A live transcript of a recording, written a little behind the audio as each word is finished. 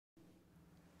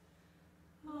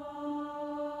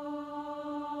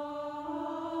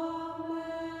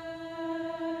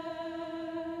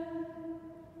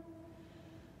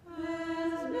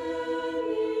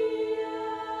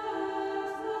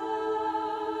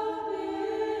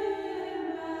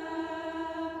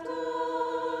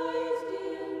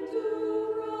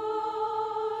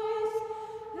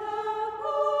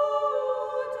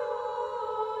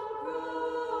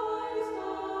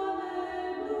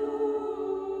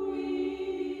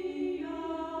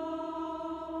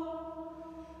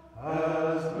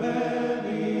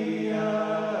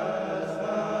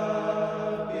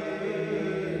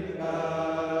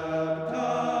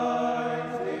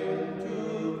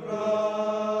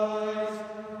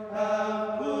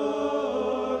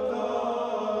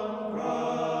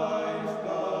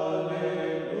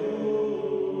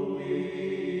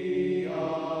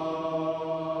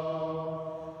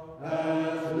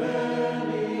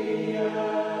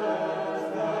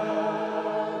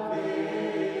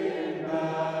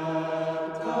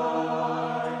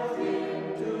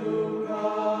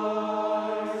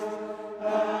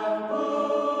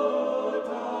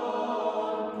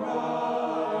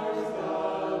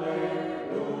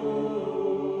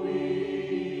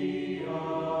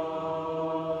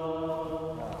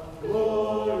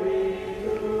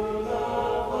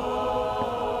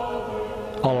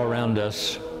around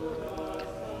us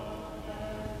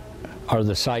are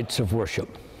the sites of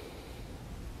worship.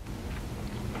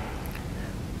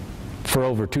 For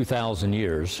over 2,000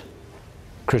 years,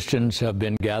 Christians have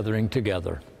been gathering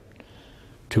together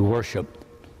to worship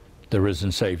the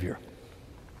risen Savior.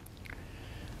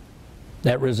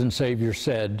 That risen Savior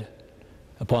said,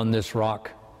 "Upon this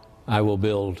rock I will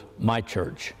build my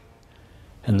church,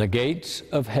 and the gates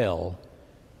of hell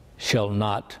shall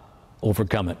not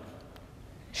overcome it,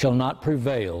 shall not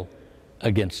prevail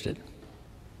against it."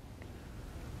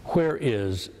 Where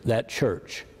is that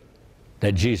church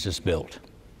that Jesus built?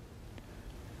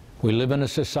 We live in a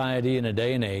society in a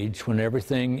day and age when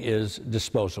everything is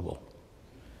disposable.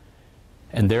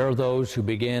 And there are those who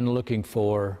began looking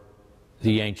for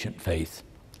the ancient faith,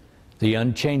 the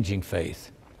unchanging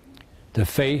faith, the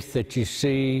faith that you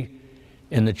see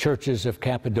in the churches of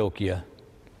Cappadocia,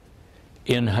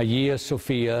 in Hagia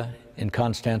Sophia in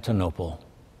Constantinople,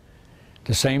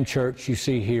 the same church you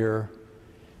see here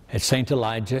at St.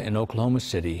 Elijah in Oklahoma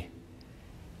City,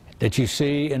 that you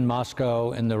see in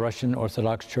Moscow in the Russian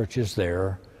Orthodox churches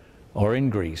there, or in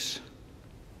Greece.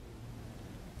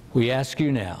 We ask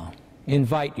you now,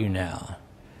 invite you now,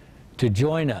 to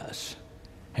join us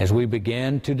as we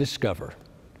begin to discover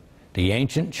the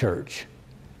ancient church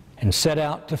and set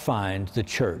out to find the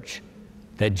church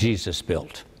that Jesus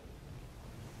built.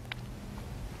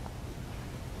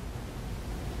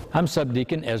 I'm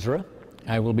Subdeacon Ezra.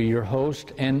 I will be your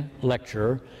host and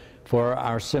lecturer for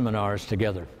our seminars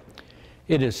together.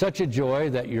 It is such a joy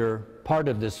that you're part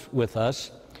of this with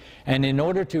us, and in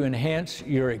order to enhance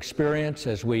your experience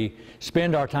as we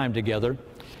spend our time together,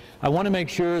 I want to make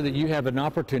sure that you have an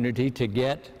opportunity to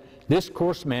get this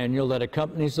course manual that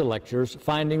accompanies the lectures,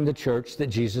 Finding the Church That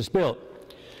Jesus Built.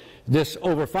 This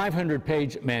over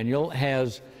 500-page manual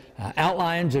has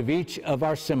outlines of each of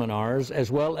our seminars, as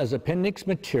well as appendix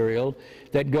material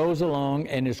that goes along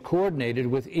and is coordinated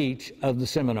with each of the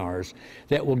seminars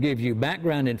that will give you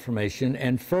background information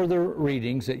and further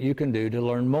readings that you can do to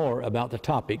learn more about the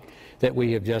topic that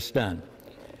we have just done.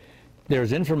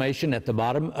 There's information at the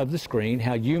bottom of the screen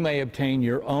how you may obtain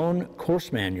your own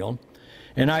course manual,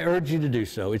 and I urge you to do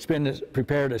so. It's been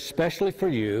prepared especially for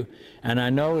you, and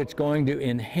I know it's going to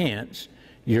enhance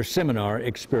your seminar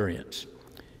experience.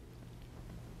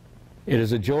 It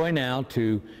is a joy now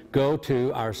to go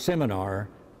to our seminar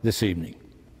this evening.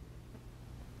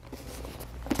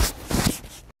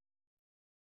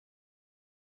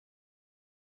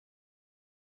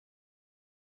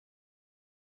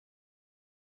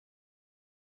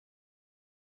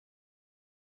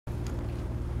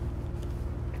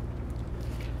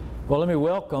 Well, let me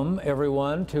welcome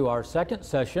everyone to our second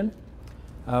session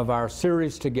of our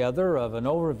series together of an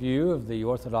overview of the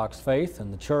Orthodox faith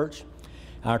and the church.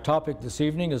 Our topic this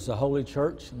evening is the Holy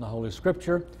Church and the Holy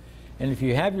Scripture. And if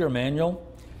you have your manual,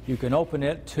 you can open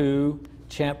it to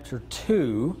chapter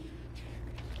 2,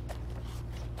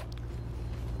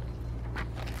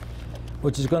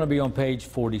 which is going to be on page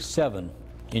 47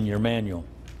 in your manual.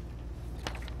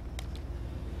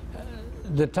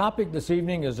 The topic this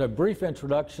evening is a brief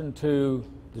introduction to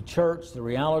the church, the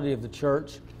reality of the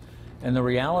church, and the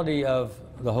reality of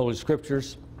the Holy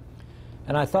Scriptures.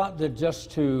 And I thought that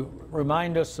just to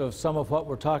remind us of some of what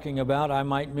we're talking about, I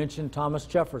might mention Thomas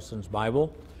Jefferson's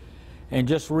Bible and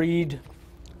just read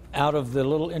out of the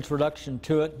little introduction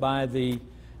to it by the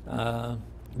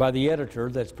editor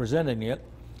that's presenting it.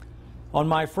 On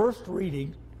my first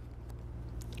reading,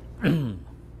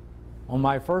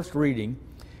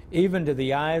 even to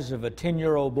the eyes of a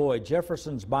 10-year-old boy,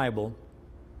 Jefferson's Bible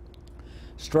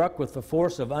struck with the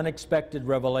force of unexpected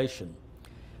revelation.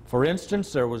 For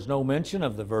instance, there was no mention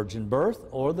of the virgin birth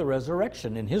or the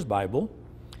resurrection in his Bible.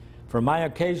 From my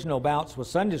occasional bouts with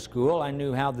Sunday school, I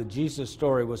knew how the Jesus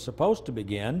story was supposed to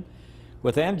begin,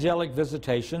 with angelic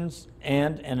visitations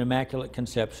and an immaculate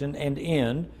conception, and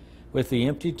end with the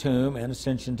empty tomb and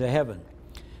ascension to heaven.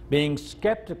 Being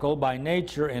skeptical by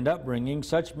nature and upbringing,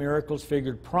 such miracles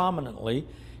figured prominently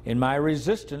in my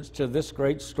resistance to this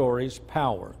great story's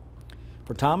power.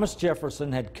 For Thomas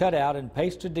Jefferson had cut out and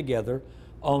pasted together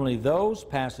only those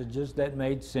passages that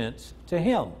made sense to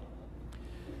him.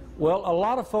 Well, a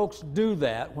lot of folks do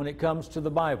that when it comes to the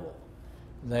Bible.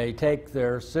 They take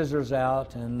their scissors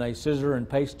out and they scissor and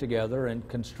paste together and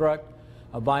construct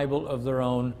a Bible of their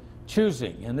own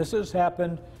choosing. And this has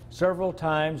happened several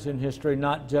times in history,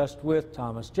 not just with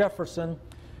Thomas Jefferson,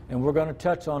 and we're going to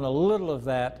touch on a little of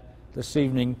that this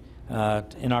evening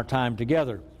in our time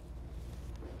together.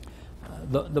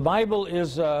 The Bible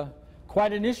is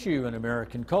quite an issue in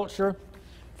American culture.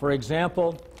 For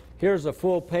example, here's a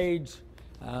full page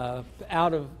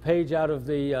out of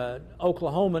the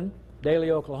Oklahoman Daily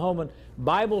Oklahoman,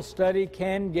 Bible study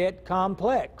can get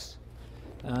complex.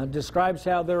 Describes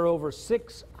how there are over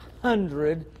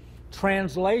 600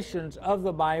 translations of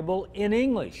the Bible in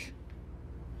English.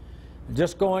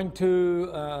 Just going to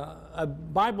a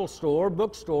Bible store,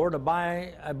 bookstore, to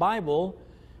buy a Bible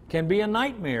can be a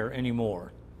nightmare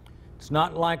anymore. It's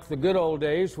not like the good old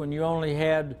days when you only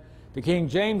had the King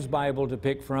James Bible to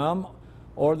pick from,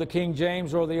 or the King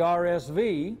James or the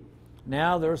RSV.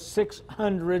 Now there's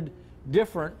 600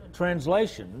 different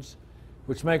translations,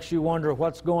 which makes you wonder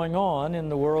what's going on in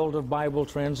the world of Bible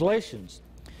translations.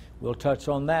 We'll touch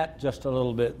on that just a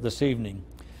little bit this evening.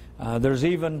 There's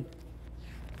even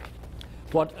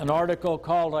what an article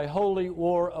called A Holy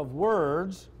War of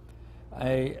Words,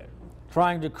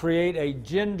 trying to create a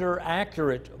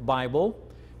gender-accurate Bible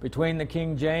between the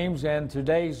King James and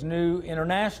today's New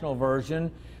International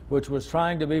Version, which was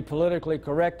trying to be politically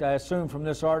correct, I assume, from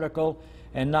this article,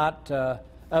 and not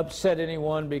upset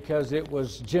anyone because it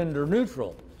was gender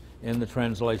neutral in the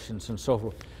translations and so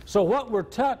forth. So what we're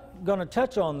going to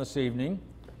touch on this evening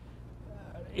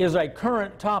is a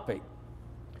current topic,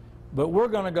 but we're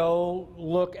going to go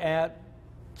look at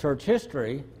church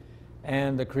history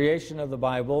and the creation of the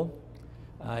Bible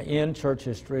in church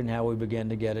history and how we began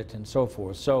to get it and so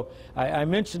forth. So I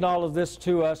mentioned all of this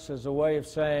to us as a way of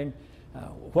saying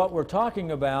what we're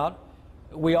talking about.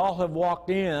 We all have walked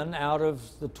in out of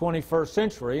the 21st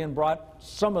century and brought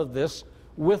some of this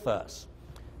with us.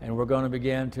 And we're going to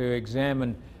begin to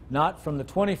examine not from the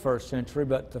 21st century,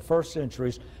 but the first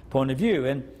century's point of view.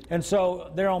 And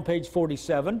so there on page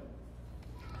 47,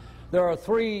 there are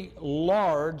three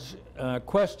large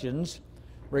questions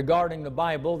regarding the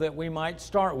Bible that we might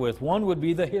start with. One would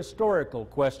be the historical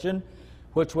question,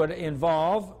 which would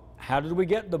involve, how did we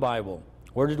get the Bible?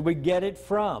 Where did we get it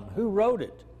from? Who wrote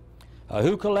it?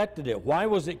 Who collected it? Why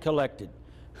was it collected?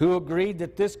 Who agreed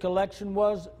that this collection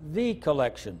was the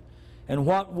collection? And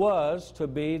what was to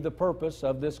be the purpose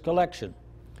of this collection?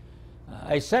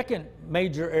 A second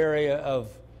major area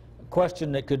of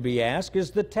question that could be asked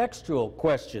is the textual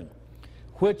question.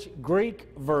 Which Greek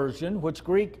version, which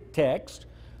Greek text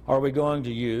are we going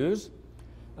to use?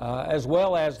 As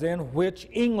well as then which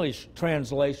English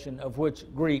translation of which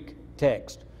Greek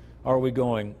text are we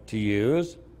going to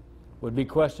use? Would be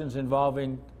questions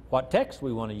involving what text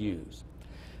we want to use,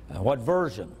 what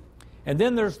version. And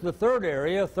then there's the third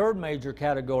area, third major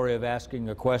category of asking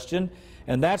a question,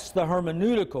 and that's the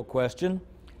hermeneutical question.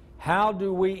 How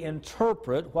do we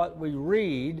interpret what we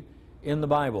read in the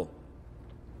Bible?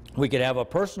 We could have a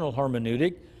personal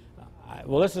hermeneutic.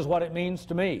 Well, this is what it means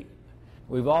to me.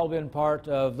 We've all been part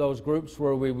of those groups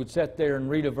where we would sit there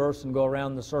and read a verse and go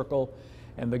around the circle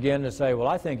and begin to say, well,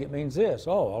 I think it means this.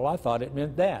 Oh, well, I thought it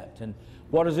meant that. And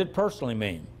what does it personally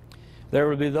mean? There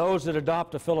would be those that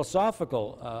adopt a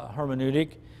philosophical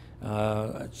hermeneutic,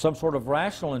 some sort of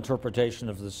rational interpretation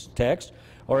of this text,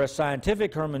 or a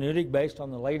scientific hermeneutic based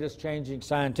on the latest changing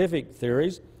scientific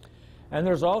theories. And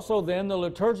there's also then the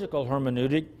liturgical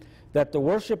hermeneutic, that the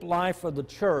worship life of the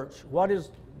church, what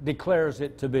declares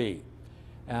it to be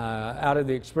out of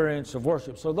the experience of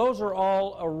worship. So those are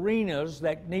all arenas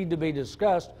that need to be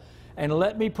discussed. And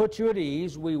let me put you at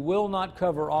ease, we will not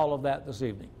cover all of that this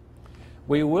evening.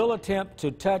 We will attempt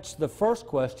to touch the first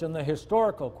question, the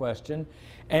historical question,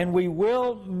 and we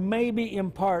will maybe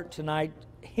in part tonight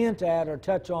hint at or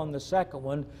touch on the second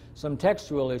one, some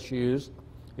textual issues,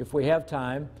 if we have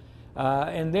time.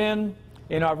 And then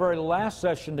in our very last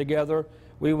session together,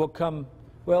 we will come,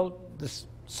 well, the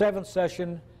seventh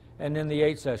session and then the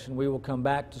eighth session, we will come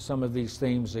back to some of these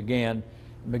themes again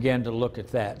and begin to look at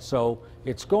that. So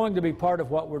it's going to be part of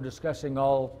what we're discussing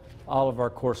all of our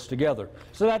course together.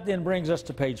 So that then brings us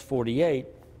to page 48.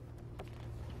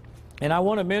 And I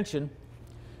want to mention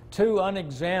two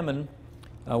unexamined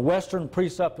Western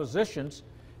presuppositions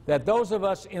that those of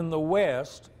us in the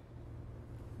West,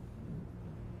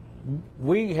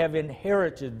 we have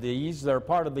inherited these. They're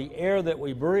part of the air that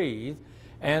we breathe,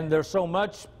 and they're so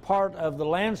much part of the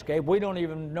landscape we don't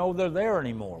even know they're there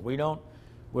anymore.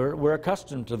 We're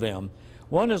accustomed to them.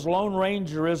 One is Lone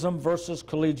Rangerism versus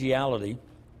collegiality,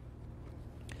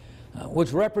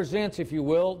 which represents, if you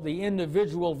will, the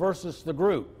individual versus the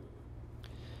group.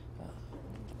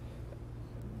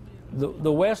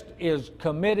 The West is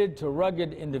committed to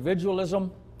rugged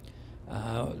individualism.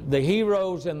 The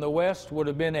heroes in the West would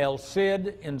have been El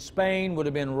Cid in Spain, would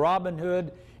have been Robin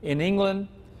Hood in England,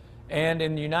 and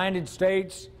in the United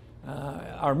States,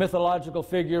 our mythological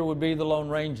figure would be the Lone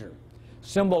Ranger,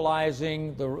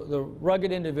 symbolizing the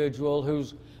rugged individual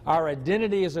whose our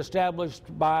identity is established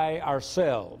by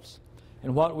ourselves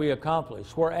and what we accomplish.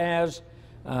 Whereas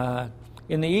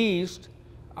in the East,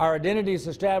 Our identity is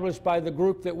established by the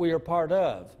group that we are part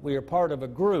of. We are part of a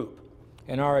group,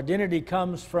 and our identity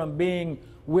comes from being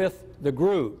with the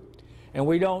group. And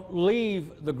we don't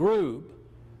leave the group.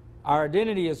 Our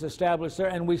identity is established there,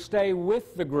 and we stay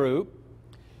with the group.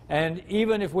 And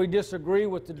even if we disagree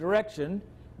with the direction,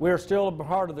 we're still a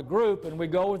part of the group, and we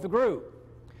go with the group.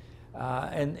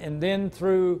 And then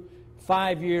through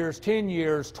 5 years, 10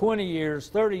 years, 20 years,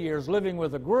 30 years living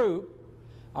with a group,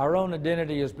 our own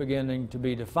identity is beginning to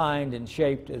be defined and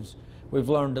shaped as we've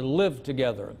learned to live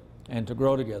together and to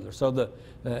grow together. So the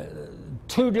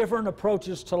two different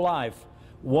approaches to life,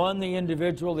 one the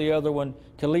individual, the other one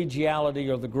collegiality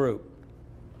or the group.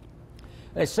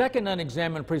 A second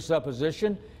unexamined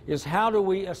presupposition is, how do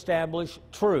we establish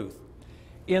truth?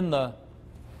 In the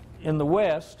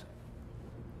West,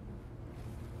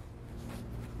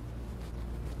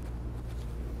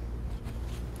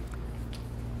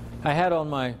 I had on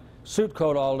my suit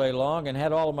coat all day long and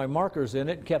had all of my markers in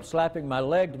it and kept slapping my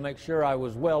leg to make sure I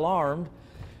was well armed,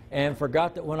 and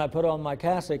forgot that when I put on my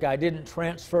cassock I didn't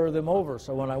transfer them over.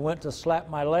 So when I went to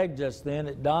slap my leg just then,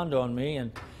 it dawned on me,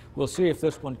 and we'll see if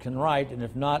this one can write, and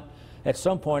if not, at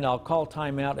some point I'll call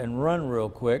time out and run real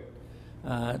quick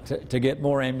to get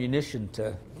more ammunition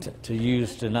to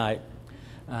use tonight.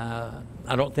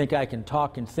 I don't think I can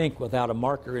talk and think without a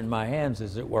marker in my hands,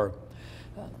 as it were.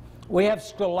 We have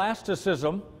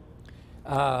scholasticism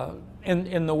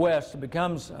in the West. It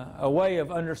becomes a way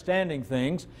of understanding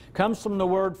things. Comes from the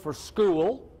word for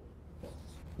school.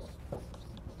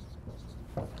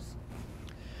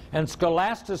 And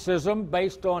scholasticism,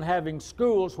 based on having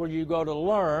schools where you go to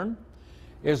learn,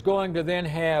 is going to then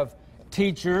have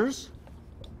teachers,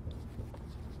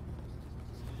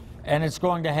 and it's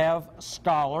going to have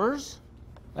scholars,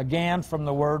 again from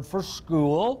the word for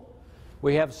school.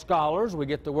 We have scholars, we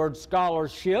get the word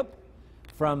scholarship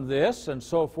from this, and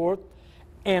so forth.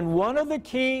 And one of the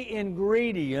key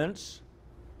ingredients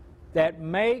that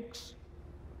makes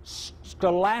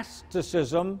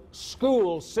scholasticism,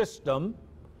 school system,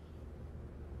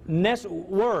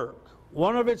 work,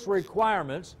 one of its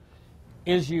requirements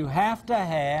is you have to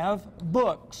have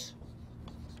books.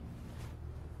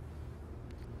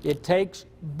 It takes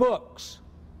books.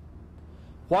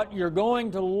 What you're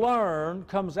going to learn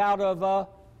comes out of a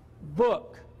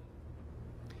book.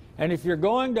 And if you're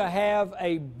going to have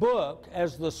a book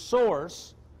as the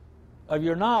source of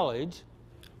your knowledge,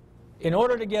 in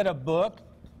order to get a book,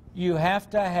 you have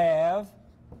to have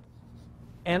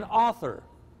an author.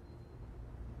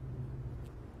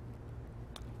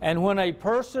 And when a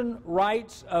person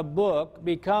writes a book,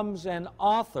 becomes an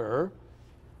author,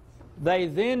 they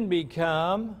then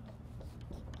become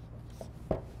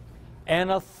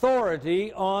an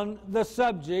authority on the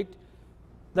subject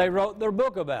they wrote their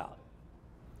book about.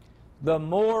 The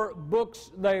more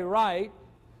books they write,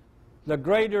 the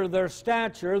greater their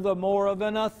stature, the more of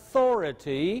an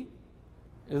authority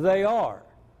they are.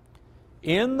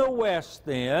 In the West,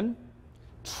 then,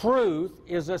 truth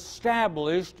is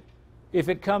established if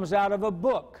it comes out of a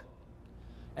book.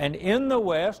 And in the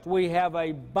West, we have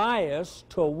a bias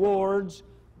towards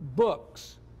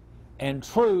books, and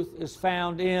truth is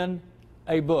found in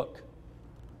a book.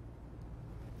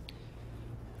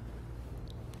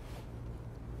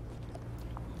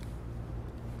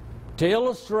 To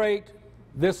illustrate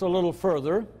this a little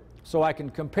further, so I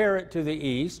can compare it to the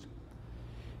East,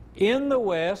 in the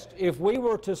West, if we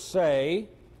were to say,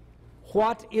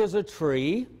 what is a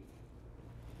tree?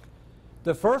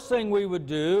 The first thing we would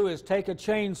do is take a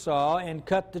chainsaw and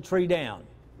cut the tree down.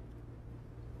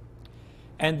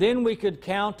 And then we could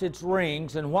count its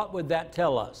rings, and what would that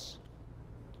tell us?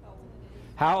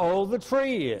 How old the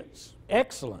tree is.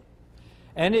 Excellent.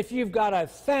 And if you've got a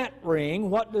fat ring,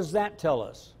 what does that tell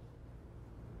us?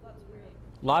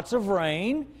 Lots of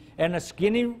rain. And a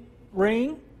skinny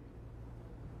ring?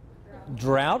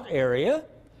 Drought area.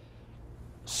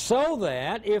 So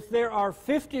that if there are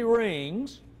 50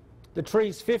 rings, the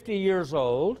tree's 50 years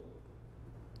old,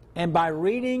 and by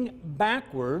reading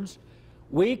backwards,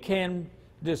 we can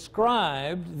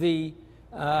describe the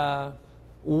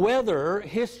weather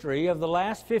history of the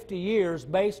last 50 years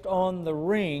based on the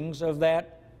rings of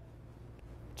that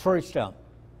tree stump.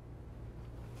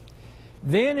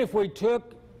 Then if we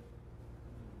took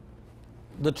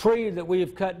the tree that we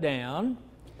have cut down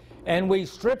and we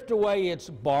stripped away its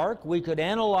bark, we could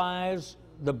analyze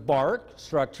the bark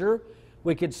structure.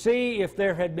 We could see if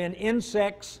there had been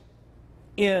insects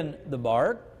in the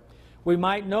bark. We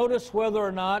might notice whether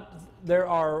or not there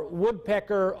are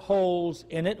woodpecker holes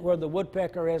in it where the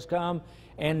woodpecker has come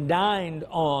and dined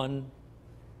on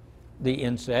the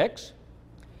insects.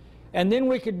 And then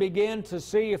we could begin to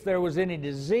see if there was any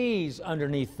disease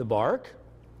underneath the bark,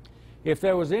 if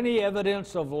there was any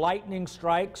evidence of lightning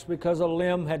strikes because a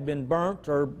limb had been burnt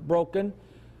or broken,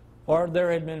 or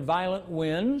there had been violent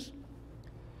winds.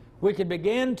 We could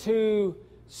begin to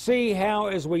see how,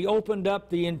 as we opened up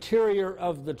the interior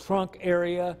of the trunk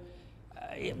area,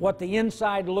 what the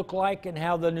inside looked like and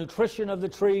how the nutrition of the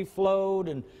tree flowed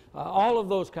and all of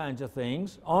those kinds of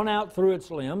things on out through its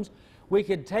limbs. We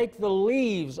could take the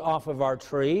leaves off of our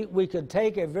tree. We could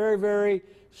take a very, very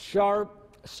sharp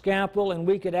scalpel and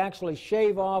we could actually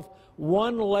shave off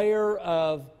one layer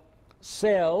of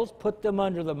cells, put them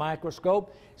under the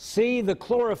microscope, see the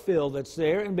chlorophyll that's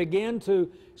there, and begin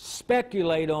to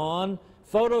speculate on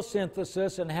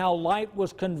photosynthesis and how light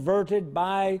was converted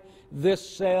by this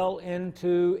cell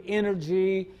into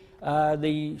energy,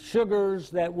 the sugars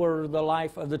that were the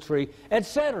life of the tree,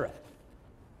 etc.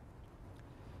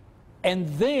 And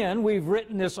then we've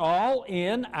written this all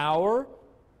in our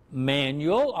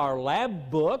manual, our lab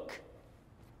book,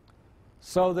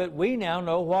 so that we now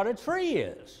know what a tree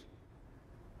is.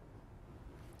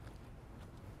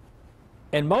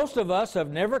 And most of us have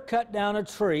never cut down a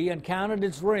tree and counted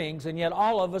its rings, and yet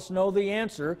all of us know the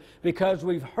answer because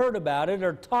we've heard about it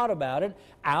or taught about it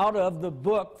out of the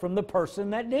book from the person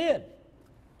that did.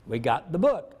 We got the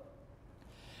book.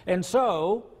 And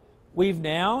so we've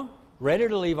now ready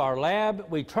to leave our lab.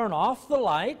 We turn off the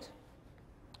light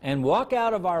and walk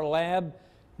out of our lab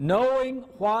knowing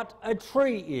what a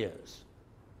tree is.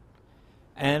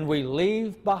 And we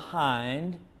leave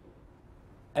behind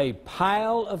a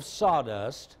pile of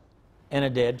sawdust and a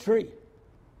dead tree.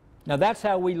 Now that's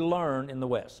how we learn in the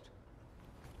West.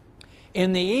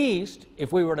 In the East,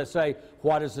 if we were to say,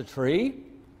 what is a tree?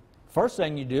 First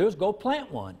thing you do is go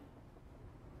plant one.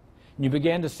 You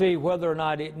begin to see whether or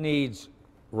not it needs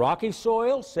rocky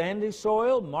soil, sandy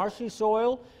soil, marshy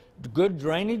soil, good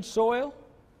drainage soil.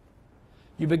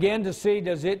 You begin to see,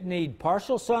 does it need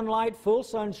partial sunlight, full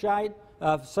sunlight,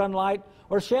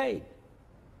 or shade?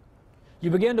 You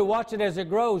begin to watch it as it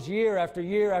grows year after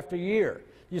year after year.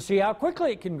 You see how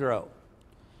quickly it can grow.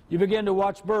 You begin to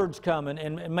watch birds come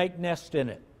and make nests in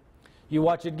it. You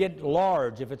watch it get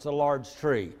large if it's a large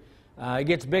tree. It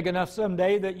gets big enough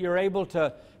someday that you're able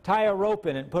to tie a rope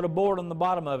in it and put a board on the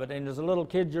bottom of it, and as a little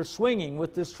kid you're swinging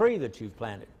with this tree that you've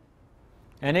planted.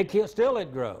 And still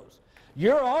it grows.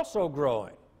 You're also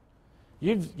growing.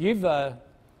 You've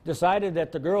decided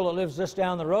that the girl that lives just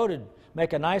down the road would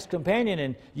make a nice companion,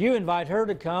 and you invite her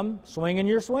to come swing in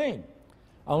your swing.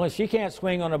 Only she can't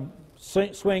swing on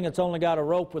a swing that's only got a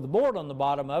rope with a board on the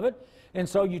bottom of it, and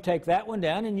so you take that one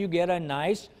down and you get a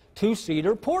nice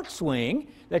two-seater porch swing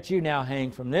that you now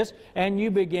hang from this, and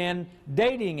you begin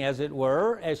dating, as it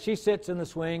were, as she sits in the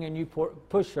swing and you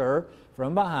push her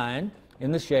from behind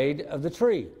in the shade of the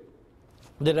tree.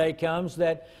 The day comes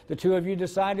that the two of you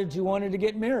decided you wanted to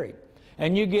get married,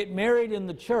 and you get married in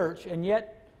the church, and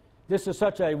yet this is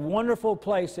such a wonderful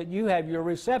place that you have your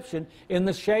reception in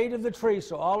the shade of the tree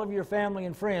so all of your family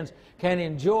and friends can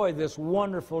enjoy this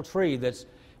wonderful tree that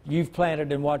you've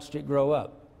planted and watched it grow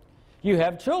up. You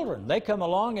have children. They come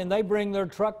along and they bring their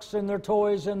trucks and their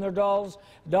toys and their dolls,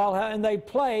 and they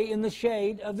play in the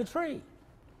shade of the tree.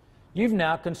 You've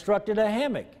now constructed a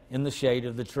hammock in the shade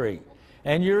of the tree,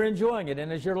 and you're enjoying it.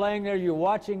 And as you're laying there, you're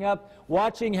watching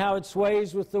how it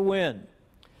sways with the wind.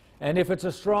 And if it's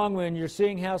a strong wind, you're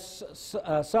seeing how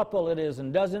supple it is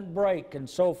and doesn't break and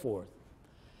so forth.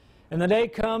 And the day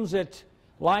comes that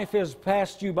life has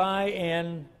passed you by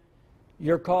and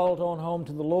you're called on home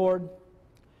to the Lord.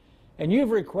 And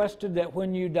you've requested that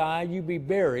when you die, you be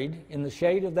buried in the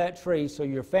shade of that tree so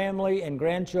your family and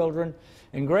grandchildren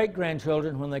and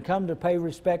great-grandchildren, when they come to pay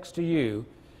respects to you,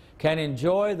 can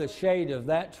enjoy the shade of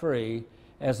that tree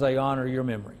as they honor your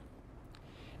memory.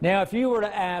 Now, if you were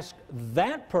to ask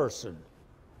that person,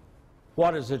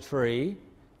 what is a tree?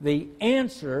 The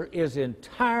answer is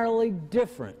entirely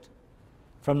different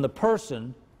from the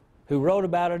person who wrote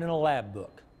about it in a lab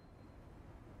book.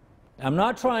 I'm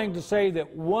not trying to say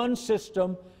that one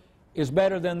system is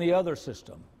better than the other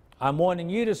system. I'm wanting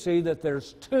you to see that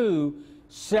there's two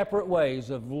separate ways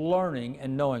of learning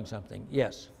and knowing something.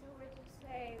 Yes? So would you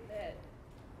say that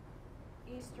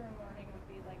Eastern learning would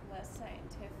be like less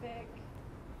scientific,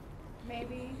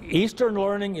 maybe? Eastern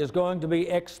learning is going to be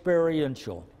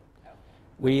experiential. Okay.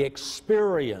 We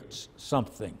experience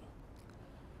something.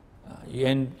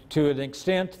 And to an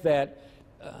extent that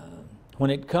when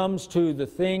it comes to the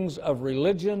things of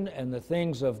religion and the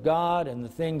things of God and the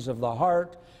things of the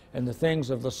heart and the things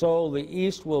of the soul, the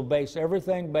East will base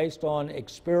everything based on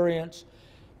experience,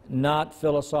 not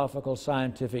philosophical,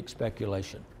 scientific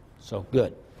speculation. So,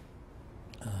 good.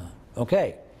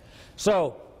 Okay,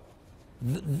 so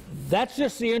that's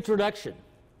just the introduction.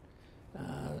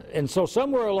 And so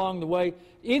somewhere along the way,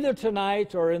 either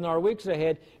tonight or in our weeks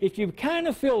ahead, if you kind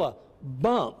of feel a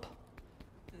bump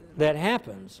that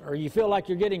happens, or you feel like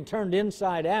you're getting turned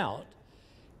inside out,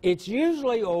 it's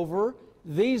usually over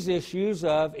these issues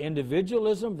of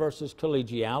individualism versus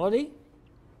collegiality,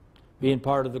 being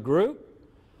part of the group,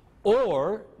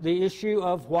 or the issue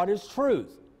of what is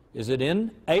truth. Is it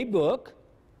in a book,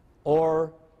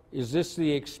 or is this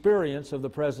the experience of the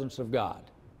presence of God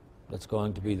that's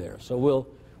going to be there? So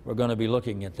we're going to be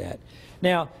looking at that.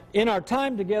 Now, in our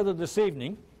time together this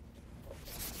evening,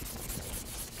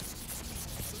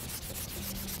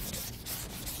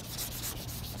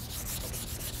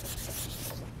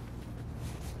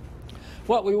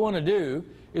 what we want to do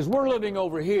is we're living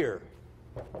over here.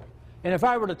 And if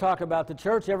I were to talk about the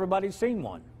church, everybody's seen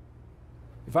one.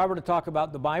 If I were to talk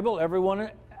about the Bible, everyone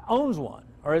owns one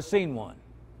or has seen one.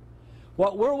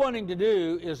 What we're wanting to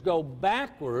do is go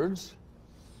backwards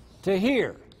to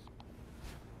here.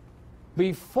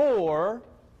 Before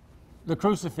the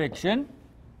crucifixion,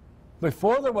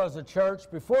 before there was a church,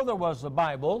 before there was the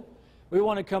Bible, we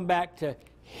want to come back to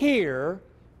here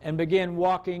and begin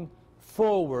walking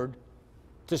forward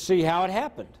to see how it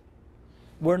happened.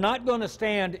 We're not going to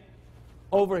stand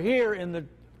over here in the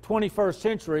 21st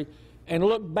century and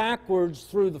look backwards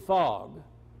through the fog.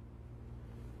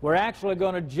 We're actually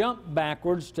going to jump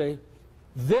backwards to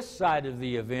this side of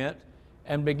the event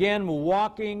and begin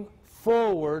walking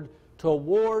forward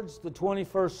towards the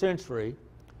 21st century,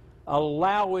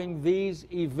 allowing these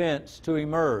events to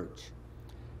emerge.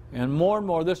 And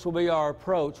more, this will be our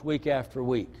approach week after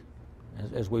week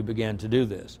as we begin to do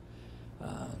this.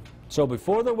 So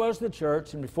before there was the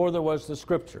church and before there was the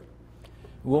Scripture,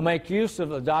 we'll make use of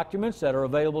the documents that are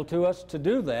available to us to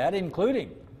do that,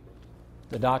 including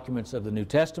the documents of the New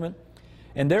Testament.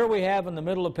 And there we have in the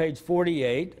middle of page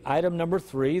 48, item number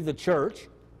 3, the church.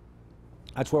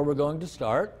 That's where we're going to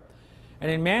start. And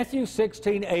in Matthew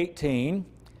 16:18,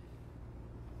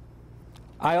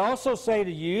 I also say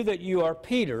to you that you are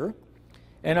Peter,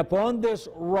 and upon this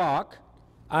rock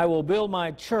I will build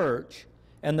my church,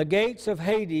 and the gates of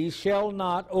Hades shall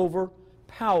not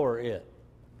overpower it.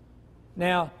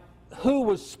 Now, who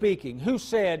was speaking? Who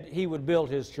said he would build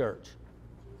his church?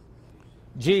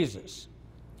 Jesus.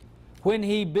 When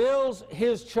he builds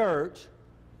his church,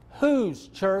 whose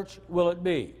church will it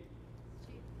be?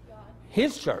 God.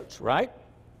 His church, right?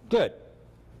 Good.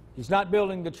 He's not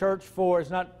building the church it's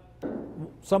not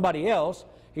somebody else.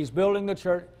 He's building the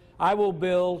church. I will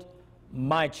build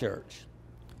my church,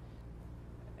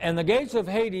 and the gates of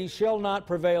Hades shall not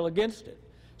prevail against it.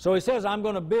 So he says, I'm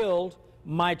going to build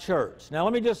my church. Now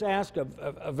let me just ask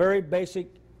a very basic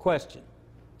question.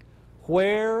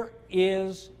 Where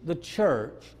is the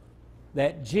church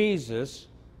that Jesus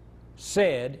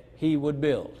said he would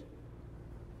build?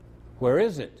 Where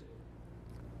is it?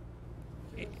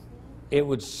 It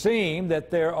would seem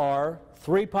that there are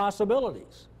 3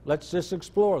 possibilities. Let's just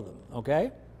explore them,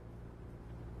 okay?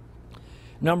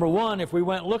 Number 1, if we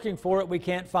went looking for it, we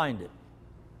can't find it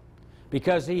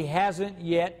because he hasn't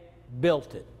yet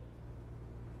built it.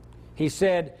 He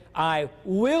said, I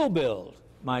will build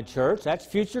my church. That's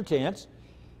future tense.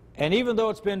 And even though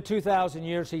it's been 2,000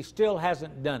 years, he still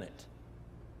hasn't done it.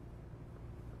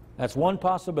 That's one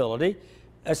possibility.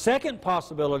 A second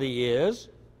possibility is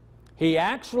he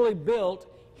actually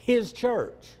built his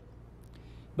church,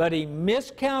 but he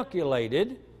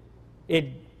miscalculated.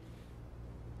 It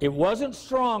wasn't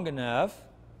strong enough,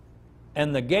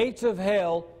 and the gates of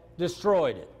hell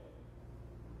destroyed it.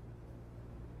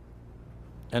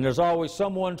 And there's always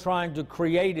someone trying to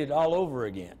create it all over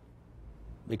again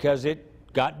because it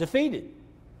got defeated.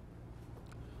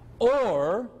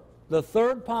 Or the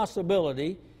third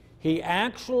possibility, he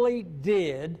actually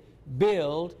did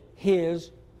build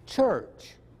his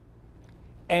church,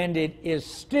 and it is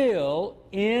still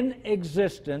in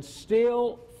existence,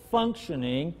 still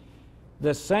functioning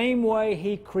the same way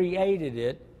he created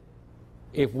it,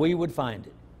 if we would find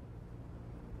it.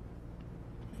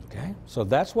 Okay, so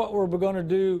that's what we're going to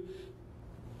do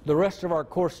the rest of our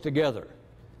course together,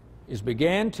 is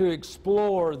begin to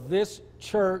explore this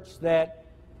church that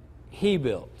he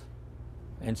built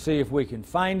and see if we can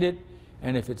find it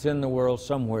and if it's in the world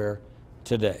somewhere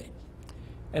today.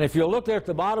 And if you'll look there at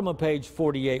the bottom of page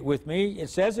 48 with me, it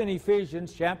says in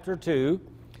Ephesians chapter 2,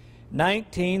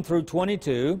 19 through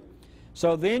 22,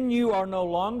 so then you are no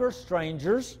longer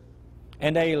strangers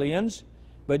and aliens,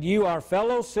 but you are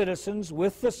fellow citizens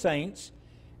with the saints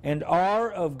and are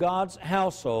of God's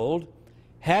household,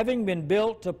 having been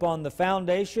built upon the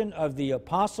foundation of the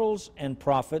apostles and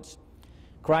prophets,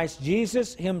 Christ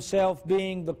Jesus himself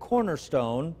being the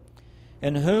cornerstone,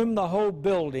 in whom the whole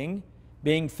building,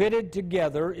 being fitted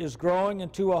together, is growing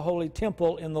into a holy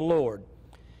temple in the Lord,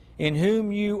 in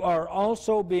whom you are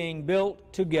also being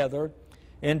built together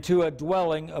into a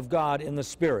dwelling of God in the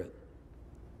Spirit.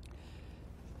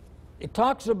 It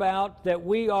talks about that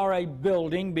we are a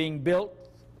building being built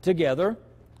together,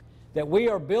 that we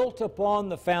are built upon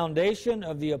the foundation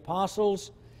of the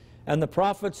apostles and the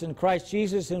prophets, and Christ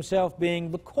Jesus himself being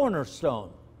the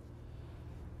cornerstone.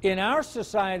 In our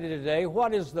society today,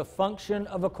 what is the function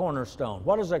of a cornerstone?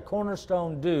 What does a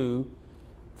cornerstone do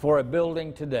for a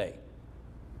building today?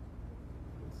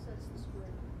 It sets the square.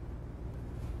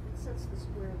 It sets the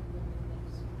square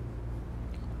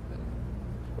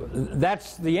within the mix.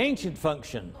 That's the ancient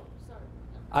function. Oh, sorry.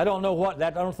 I don't know what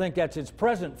that. I don't think that's its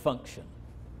present function.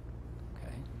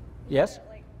 Okay. Yes?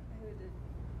 Like who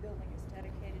the building is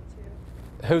dedicated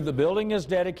to. Who the building is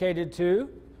dedicated to,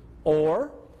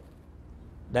 or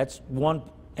that's one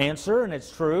answer, and it's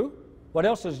true. What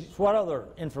else is? What other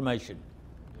information?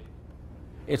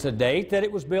 It's a date that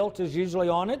it was built is usually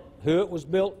on it. Who it was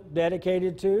built,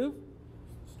 dedicated to.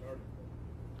 It's the starting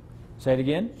point. Say it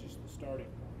again. It's just the starting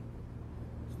point.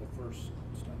 It's the first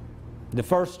stone. The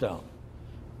first stone.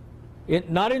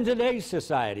 Not in today's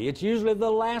society. It's usually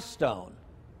the last stone.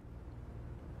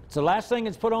 It's the last thing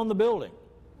that's put on the building.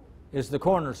 Is the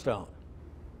cornerstone.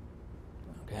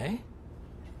 Okay?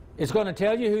 It's going to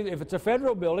tell you, who, if it's a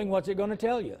federal building, what's it going to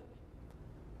tell you?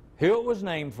 Who it was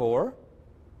named for,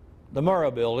 the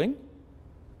Murrah building.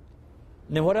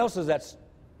 And then what else is that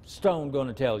stone going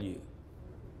to tell you?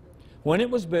 When it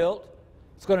was built,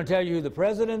 it's going to tell you who the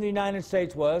President of the United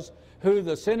States was, who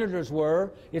the senators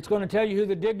were. It's going to tell you who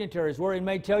the dignitaries were. It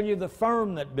may tell you the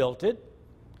firm that built it.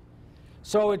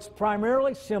 So it's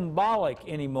primarily symbolic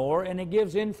anymore, and it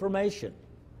gives information.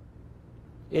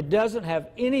 It doesn't have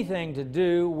anything to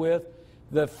do with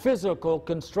the physical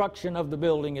construction of the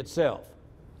building itself.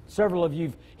 Several of you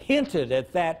have hinted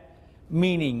at that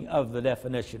meaning of the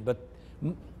definition,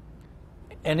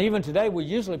 and even today we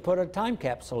usually put a time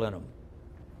capsule in them.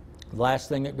 The last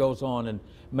thing that goes on and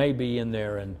may be in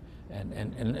there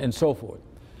and so forth.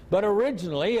 But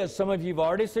originally, as some of you have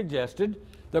already suggested,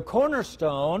 the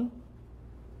cornerstone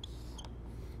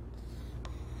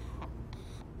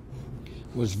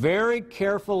was very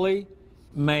carefully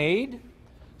made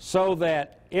so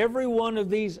that every one of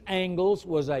these angles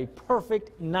was a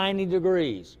perfect 90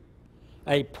 degrees,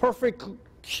 a perfect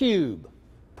cube,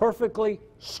 perfectly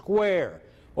square,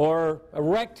 or a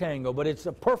rectangle, but it's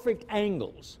a perfect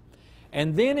angles.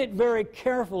 And then it very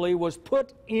carefully was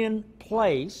put in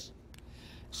place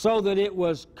so that it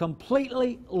was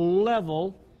completely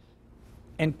level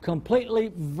and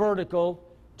completely vertical,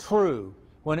 true,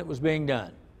 when it was being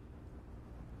done.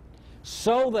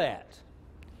 So that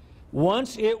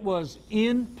once it was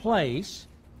in place,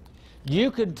 you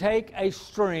could take a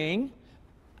string.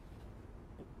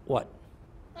 What?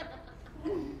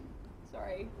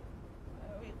 Sorry.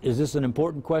 Is this an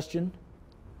important question?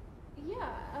 Yeah,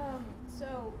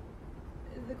 so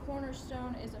the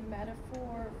cornerstone is a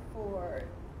metaphor for...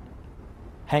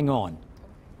 Hang on.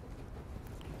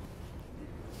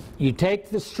 You take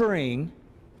the string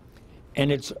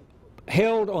and it's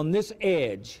held on this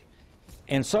edge,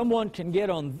 and someone can get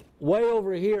on way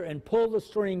over here and pull the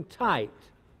string tight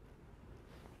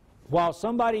while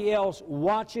somebody else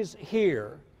watches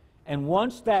here, and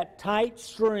once that tight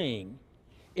string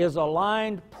is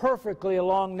aligned perfectly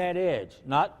along that edge,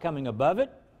 not coming above it,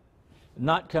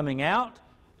 not coming out,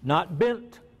 not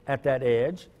bent at that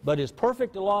edge, but is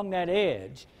perfect along that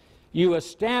edge, you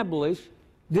establish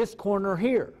this corner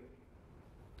here.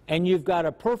 And you've got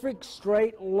a perfect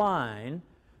straight line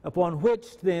upon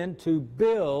which then to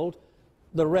build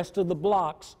the rest of the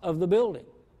blocks of the building.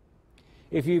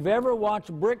 If you've ever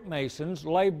watched brick masons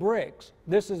lay bricks,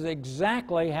 this is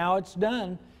exactly how it's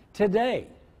done today.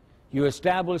 You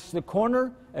establish the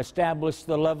corner, establish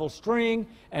the level string,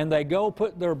 and they go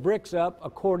put their bricks up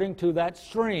according to that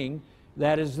string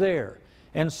that is there.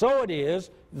 And so it is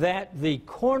that the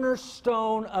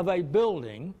cornerstone of a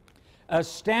building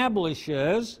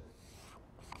establishes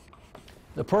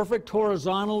the perfect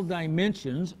horizontal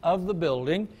dimensions of the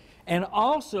building and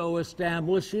also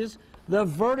establishes the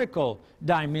vertical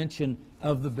dimension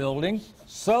of the building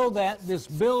so that this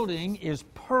building is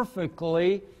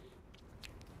perfectly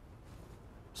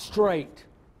straight.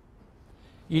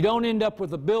 You don't end up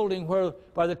with a building where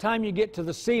by the time you get to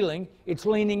the ceiling, it's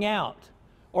leaning out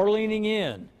or leaning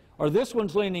in, or this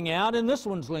one's leaning out and this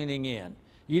one's leaning in.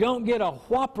 You don't get a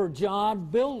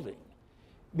whopper-jawed building.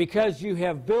 because you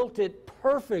have built it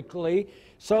perfectly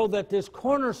so that this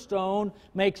cornerstone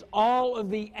makes all of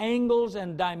the angles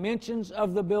and dimensions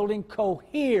of the building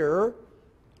cohere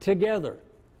together.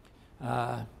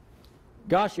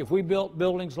 Gosh, if we built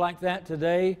buildings like that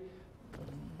today,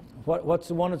 what's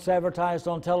the one that's advertised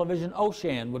on television?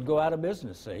 Ocean would go out of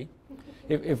business, see?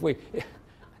 If we,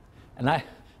 and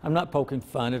I'm not poking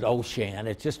fun at Ocean,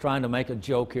 it's just trying to make a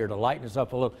joke here to lighten us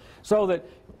up a little, so that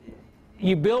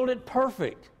you build it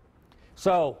perfect.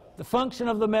 So the function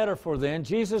of the metaphor then,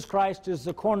 Jesus Christ is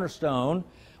the cornerstone.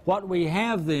 What we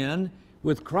have then,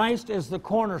 with Christ as the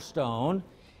cornerstone,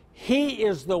 He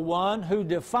is the one who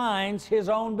defines His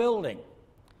own building.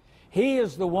 He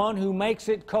is the one who makes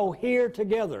it cohere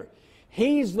together.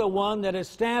 He's the one that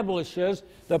establishes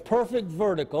the perfect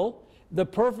vertical, the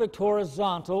perfect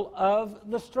horizontal of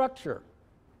the structure.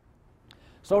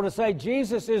 So to say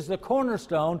Jesus is the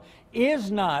cornerstone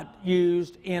is not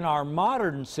used in our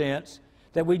modern sense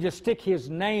that we just stick His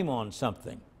name on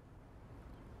something.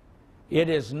 It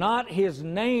is not His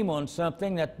name on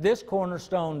something that this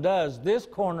cornerstone does. This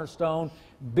cornerstone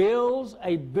builds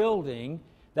a building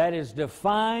that is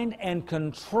defined and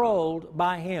controlled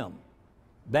by Him.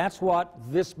 That's what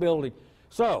this building.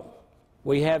 So,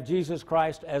 we have Jesus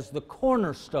Christ as the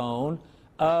cornerstone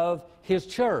of His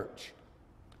church.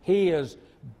 He is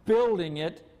building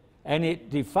it, and it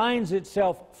defines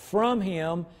itself from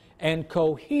Him and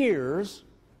coheres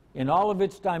in all of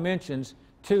its dimensions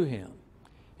to Him.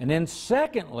 And then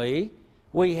secondly,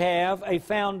 we have a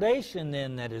foundation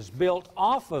then that is built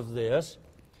off of this,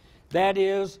 that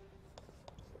is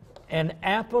an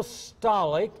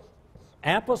apostolic.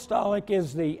 Apostolic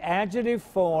is the adjective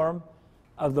form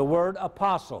of the word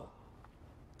apostle,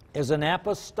 is an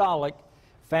apostolic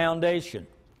foundation.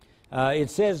 It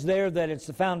says there that it's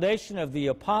the foundation of the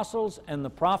apostles and the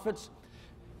prophets.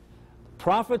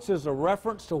 Prophets is a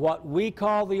reference to what we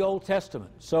call the Old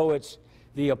Testament. So it's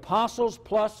the apostles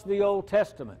plus the Old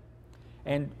Testament.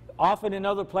 And often in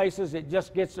other places it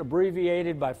just gets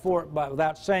abbreviated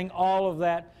without saying all of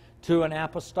that, to an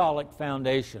apostolic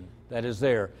foundation that is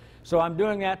there. So I'm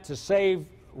doing that to save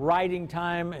writing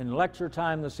time and lecture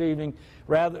time this evening,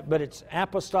 but it's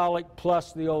apostolic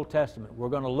plus the Old Testament. We're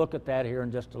going to look at that here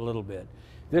in just a little bit.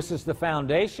 This is the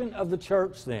foundation of the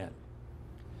church then.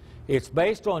 It's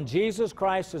based on Jesus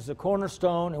Christ as the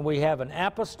cornerstone, and we have an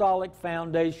apostolic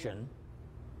foundation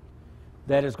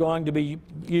that is going to be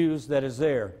used, that is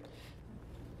there.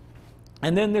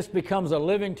 And then this becomes a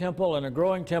living temple and a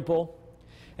growing temple.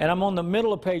 And I'm on the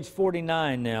middle of page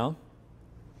 49 now.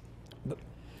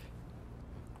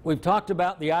 We've talked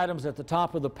about the items at the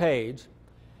top of the page.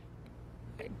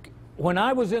 When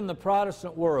I was in the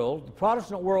Protestant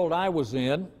world I was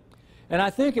in, and I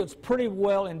think it's pretty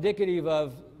well indicative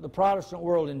of the Protestant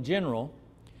world in general,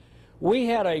 we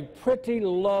had a pretty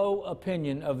low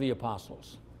opinion of the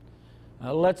apostles.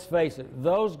 Let's face it,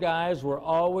 those guys were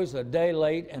always a day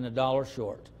late and a dollar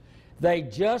short. They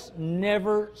just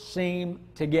never seemed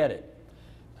to get it.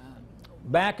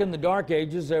 Back in the Dark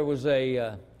Ages, there was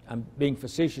a, I'm being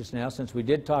facetious now since we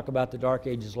did talk about the Dark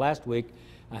Ages last week.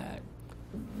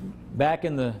 Back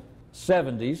in the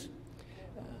 70s,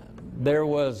 there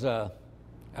was a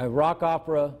rock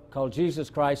opera called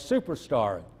Jesus Christ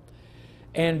Superstar.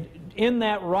 And in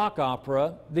that rock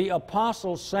opera, the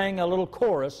apostles sang a little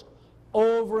chorus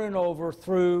over and over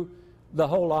through the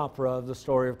whole opera of the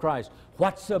story of Christ.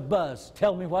 What's the buzz?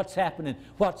 Tell me what's happening.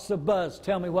 What's the buzz?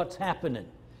 Tell me what's happening.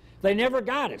 They never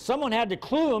got it. Someone had to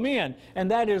clue them in,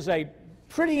 and that is a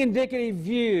pretty indicative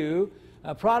view,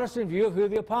 a Protestant view of who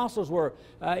the apostles were.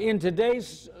 In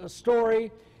today's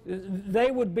story,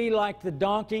 they would be like the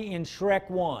donkey in Shrek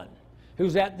 1,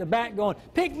 who's at the back going,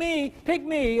 pick me, pick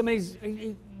me. I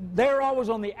mean, they're always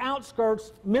on the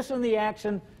outskirts, missing the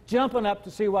action, jumping up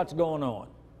to see what's going on.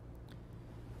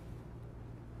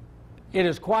 It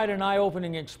is quite an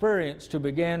eye-opening experience to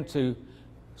begin to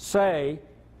say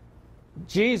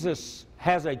Jesus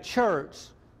has a church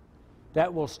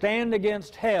that will stand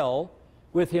against hell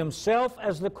with Himself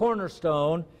as the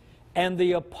cornerstone and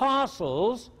the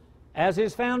apostles as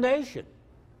His foundation.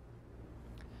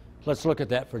 Let's look at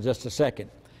that for just a second.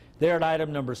 There at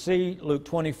item number C, Luke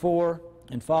 24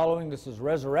 and following, this is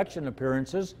resurrection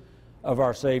appearances of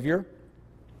our Savior.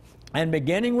 And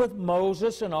beginning with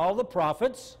Moses and all the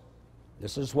prophets,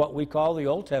 this is what we call the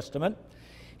Old Testament,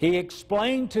 He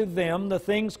explained to them the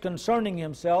things concerning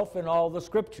Himself in all the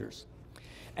Scriptures.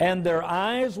 And their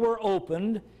eyes were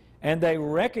opened, and they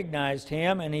recognized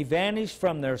Him, and He vanished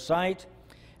from their sight.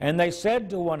 And they said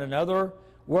to one another,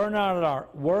 were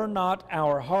not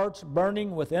our hearts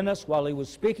burning within us while He was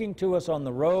speaking to us on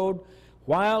the road,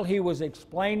 while he was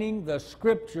explaining the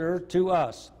Scripture to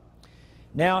us.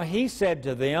 Now he said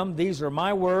to them, "These are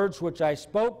my words which I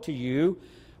spoke to you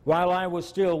while I was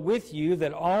still with you,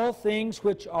 that all things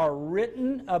which are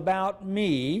written about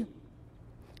me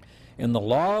in the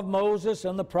law of Moses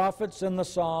and the prophets and the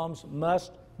Psalms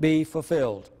must be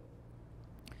fulfilled."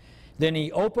 Then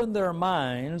he opened their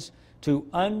minds to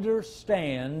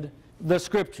understand the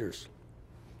Scriptures.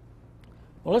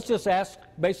 Well, let's just ask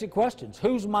basic questions.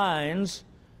 Whose minds,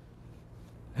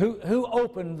 who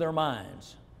opened their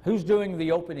minds? Who's doing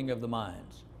the opening of the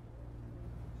minds?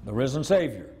 The risen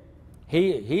Savior.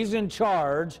 He's in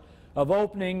charge of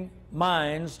opening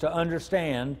minds to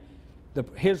understand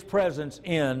His presence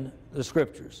in the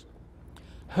Scriptures.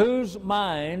 Whose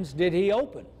minds did He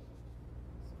open?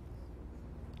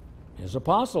 His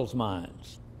apostles'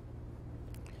 minds.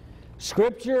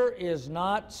 Scripture is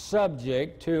not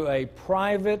subject to a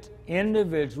private,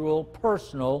 individual,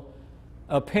 personal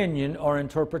opinion or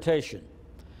interpretation.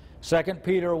 2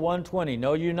 Peter 1:20,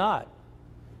 know you not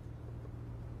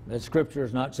that Scripture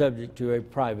is not subject to a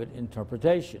private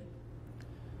interpretation.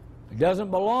 It doesn't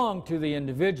belong to the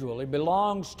individual. It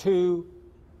belongs to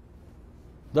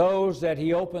those that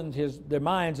He opened their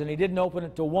minds, and He didn't open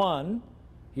it to one,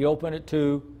 He opened it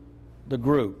to the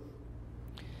group.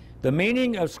 The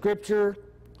meaning of Scripture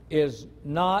is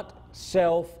not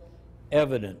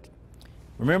self-evident.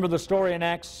 Remember the story in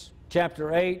Acts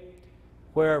chapter 8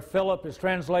 where Philip is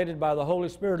translated by the Holy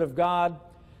Spirit of God,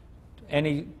 and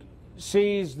he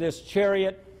sees this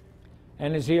chariot,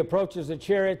 and as he approaches the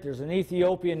chariot, there's an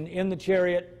Ethiopian in the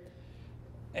chariot,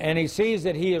 and he sees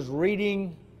that he is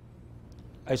reading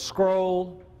a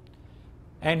scroll,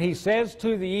 and he says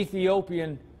to the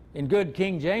Ethiopian, in good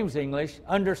King James English,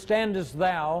 "Understandest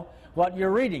thou what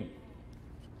you're reading?"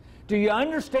 Do you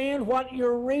understand what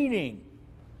you're reading?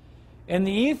 And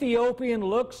the Ethiopian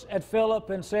looks at Philip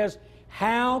and says,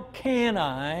 "How can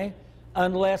I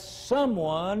unless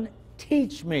someone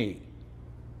teach me?"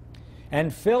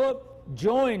 And Philip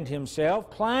joined himself,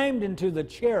 climbed into the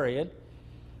chariot,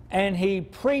 and he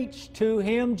preached to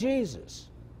him Jesus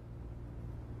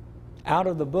out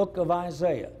of the book of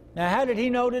Isaiah. Now, how did he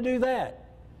know to do that?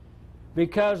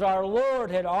 Because our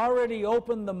Lord had already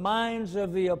opened the minds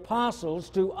of the apostles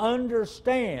to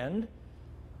understand.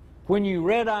 When you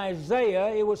read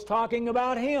Isaiah, it was talking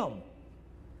about Him.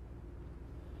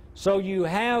 So you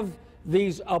have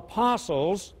these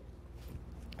apostles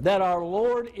that our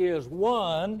Lord is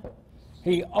one.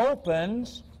 He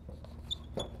opens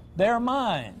their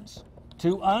minds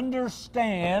to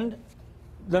understand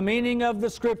the meaning of the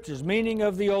Scriptures, meaning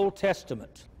of the Old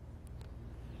Testament.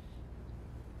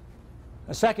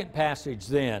 A second passage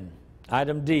then,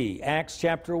 item D, Acts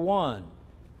chapter 1,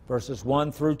 verses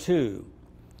 1 through 2.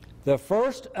 The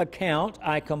first account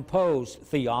I composed,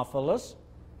 Theophilus.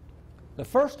 The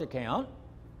first account,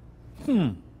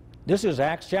 this is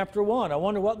Acts chapter 1. I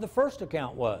wonder what the first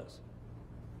account was.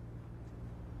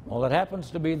 Well, it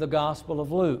happens to be the Gospel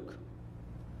of Luke.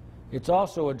 It's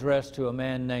also addressed to a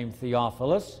man named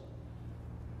Theophilus.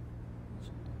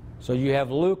 So you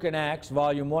have Luke and Acts,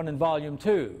 volume 1 and volume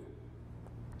 2.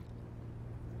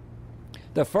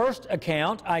 The first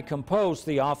account I composed,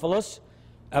 Theophilus,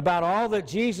 about all that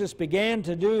Jesus began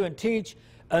to do and teach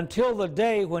until the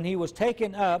day when He was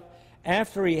taken up,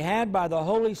 after He had by the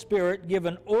Holy Spirit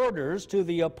given orders to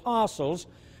the apostles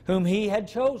whom He had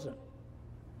chosen.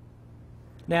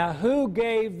 Now, who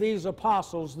gave these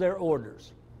apostles their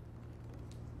orders?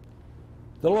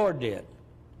 The Lord did.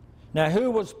 Now,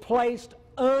 who was placed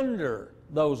under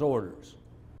those orders?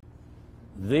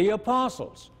 The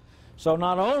apostles. So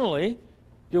not only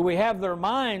do we have their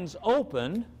minds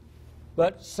open,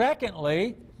 but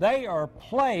secondly, they are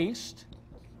placed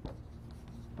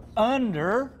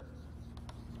under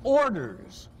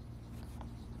orders.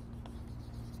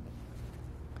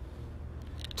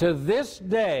 To this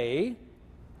day,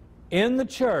 in the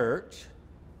church,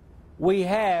 we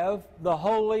have the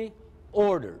holy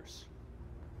orders.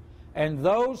 And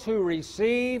those who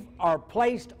receive are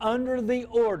placed under the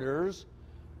orders.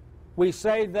 We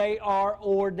say they are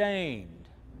ordained.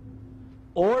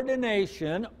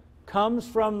 Ordination comes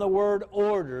from the word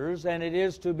orders, and it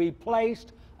is to be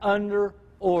placed under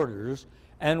orders,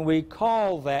 and we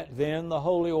call that then the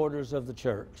holy orders of the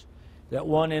church that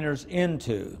one enters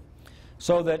into.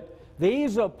 So that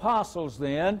these apostles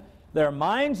then, their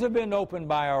minds have been opened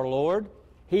by our Lord.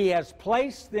 He has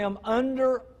placed them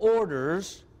under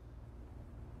orders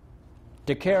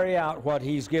to carry out what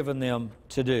He's given them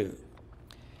to do.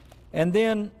 And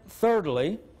then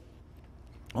thirdly,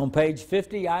 on page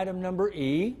 50, item number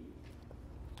E,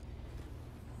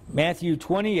 Matthew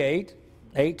 28,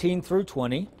 18 through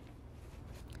 20.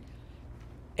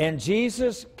 And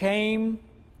Jesus came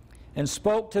and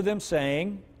spoke to them,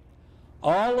 saying,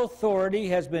 All authority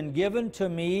has been given to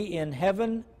me in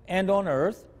heaven and on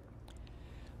earth.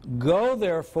 Go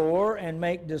therefore and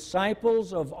make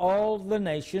disciples of all the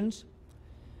nations,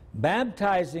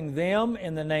 baptizing them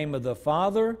in the name of the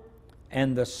Father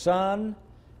and the Son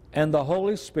and the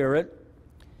Holy Spirit,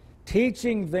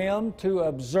 teaching them to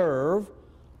observe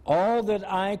all that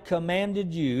I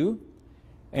commanded you,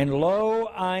 and lo,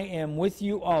 I am with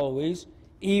you always,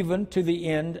 even to the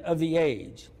end of the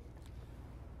age.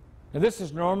 Now, this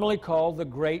is normally called the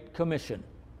Great Commission,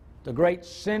 the great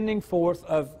sending forth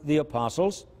of the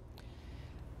apostles.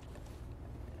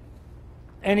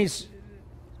 And he's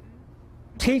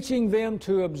teaching them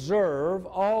to observe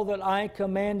all that I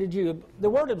commanded you. The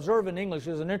word observe in English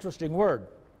is an interesting word.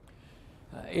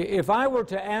 If I were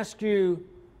to ask you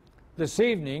this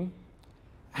evening,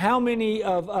 how many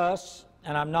of us,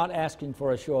 and I'm not asking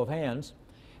for a show of hands,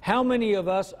 how many of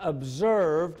us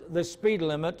observed the speed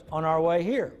limit on our way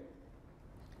here?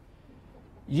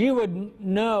 You would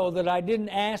know that I didn't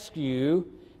ask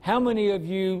you how many of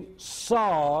you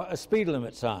saw a speed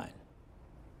limit sign.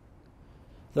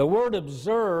 The word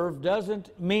observe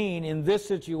doesn't mean in this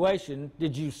situation,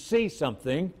 did you see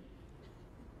something?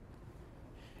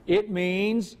 It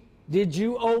means, did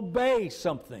you obey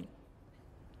something?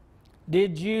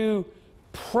 Did you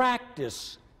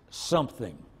practice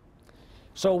something?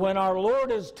 So when our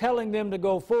Lord is telling them to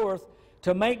go forth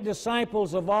to make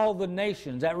disciples of all the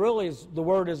nations, that really is, the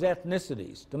word is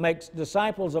ethnicities, to make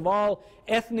disciples of all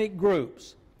ethnic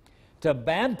groups, to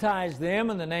baptize them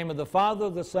in the name of the Father,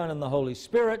 the Son, and the Holy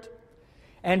Spirit,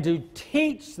 and to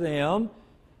teach them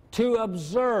to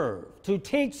observe, to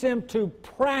teach them to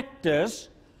practice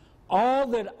all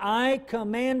that I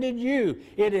commanded you.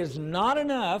 It is not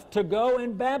enough to go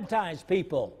and baptize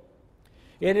people.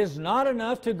 It is not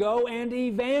enough to go and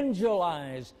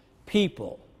evangelize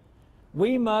people.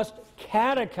 We must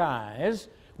catechize,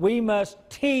 we must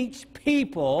teach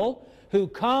people who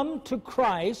come to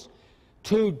Christ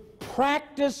to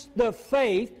practice the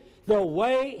faith the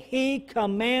way He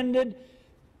commanded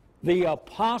the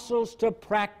apostles to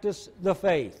practice the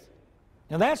faith.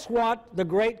 Now that's what the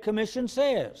Great Commission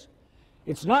says.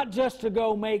 It's not just to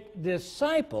go make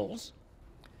disciples,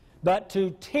 but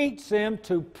to teach them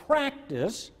to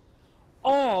practice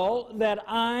all that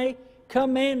I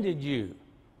commanded you.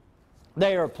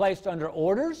 They are placed under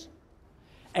orders,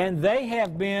 and they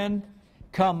have been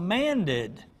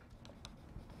commanded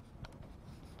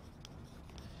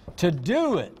to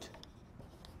do it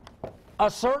a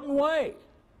certain way.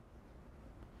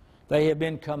 They have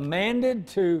been commanded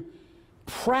to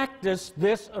practice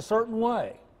this a certain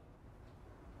way.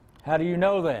 How do you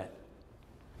know that?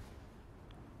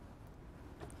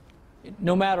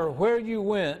 No matter where you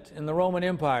went in the Roman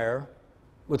Empire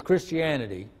with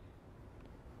Christianity,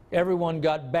 everyone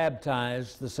got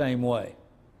baptized the same way.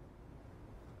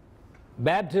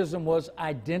 Baptism was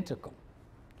identical.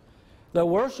 The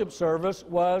worship service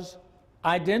was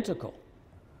identical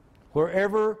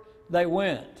wherever they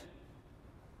went.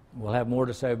 We'll have more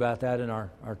to say about that in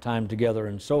our time together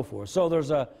and so forth. So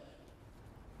there's a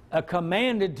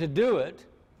commanded to do it.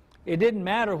 It didn't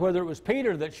matter whether it was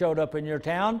Peter that showed up in your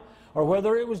town or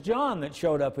whether it was John that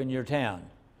showed up in your town.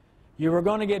 You were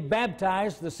going to get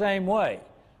baptized the same way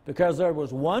because there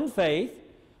was one faith,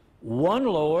 one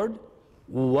Lord,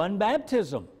 one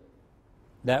baptism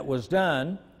that was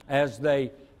done as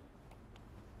they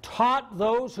taught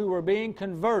those who were being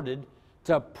converted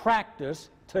to practice,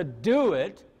 to do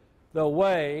it the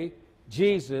way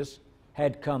Jesus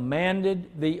had commanded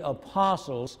the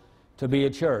apostles to be a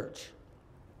church.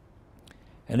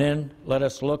 And then let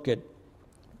us look at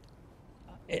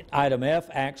item F,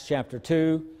 Acts chapter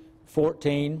 2,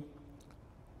 14.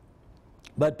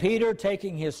 But Peter,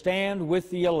 taking his stand with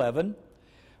the 11,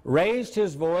 raised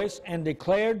his voice and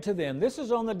declared to them, this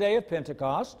is on the day of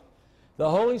Pentecost. The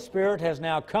Holy Spirit has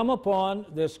now come upon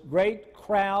this great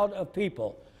crowd of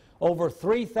people, over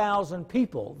 3,000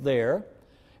 people there.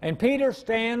 And Peter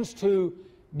stands to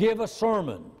give a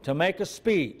sermon, to make a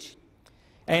speech.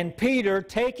 And Peter,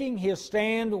 taking his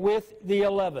stand with the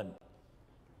 11.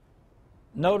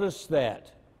 Notice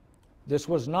that. This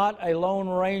was not a Lone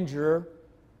Ranger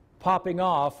popping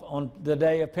off on the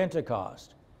day of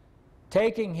Pentecost.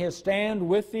 Taking his stand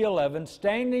with the 11,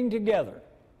 standing together,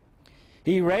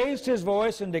 he raised his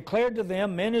voice and declared to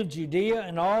them, men of Judea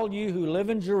and all you who live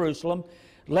in Jerusalem,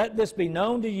 let this be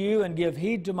known to you and give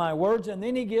heed to my words. And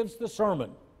then he gives the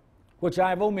sermon, which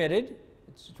I've omitted.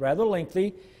 It's rather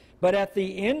lengthy. But at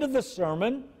the end of the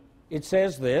sermon, it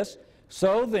says this,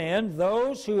 so then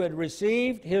those who had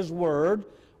received his word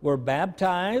were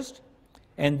baptized,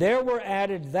 And there were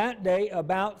added that day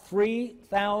about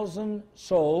 3,000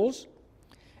 souls,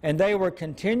 and they were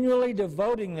continually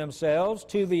devoting themselves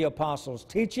to the apostles'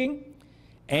 teaching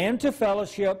and to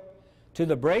fellowship, to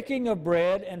the breaking of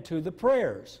bread, and to the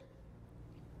prayers.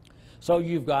 So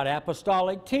you've got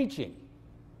apostolic teaching.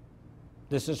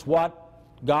 This is what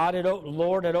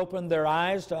Lord had opened their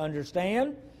eyes to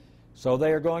understand. So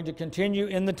they are going to continue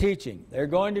in the teaching. They're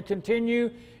going to continue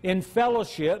in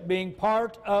fellowship, being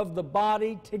part of the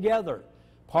body together,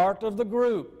 part of the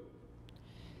group.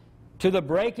 To the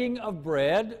breaking of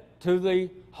bread, to the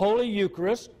Holy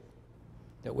Eucharist,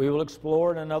 that we will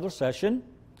explore in another session,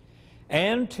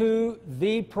 and to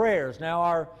the prayers. Now,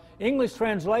 our English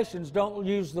translations don't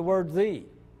use the word "the,"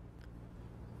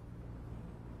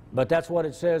 but that's what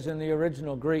it says in the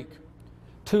original Greek.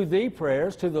 To the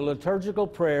prayers, to the liturgical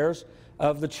prayers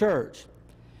of the church.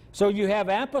 So you have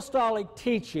apostolic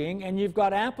teaching and you've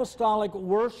got apostolic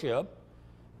worship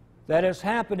that is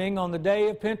happening on the day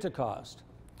of Pentecost.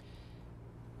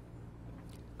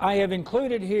 I have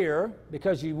included here,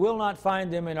 because you will not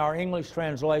find them in our English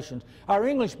translations. Our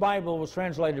English Bible was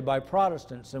translated by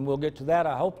Protestants, and we'll get to that,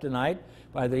 I hope, tonight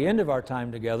by the end of our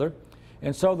time together.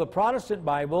 And so the Protestant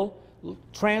Bible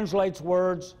translates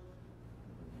words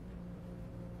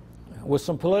with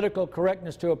some political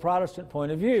correctness to a Protestant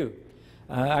point of view.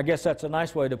 I guess that's a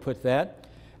nice way to put that.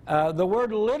 The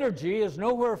word liturgy is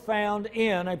nowhere found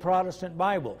in a Protestant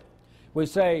Bible. We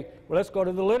say, well, let's go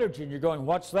to the liturgy, and you're going,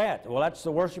 what's that? Well, that's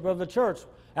the worship of the church.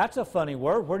 That's a funny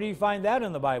word. Where do you find that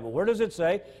in the Bible? Where does it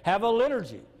say, have a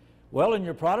liturgy? Well, in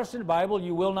your Protestant Bible,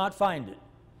 you will not find it.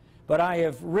 But I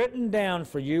have written down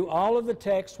for you all of the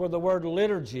texts where the word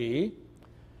liturgy,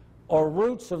 or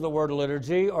roots of the word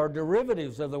liturgy, or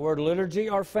derivatives of the word liturgy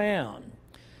are found.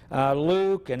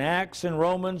 Luke and Acts and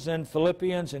Romans and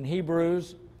Philippians and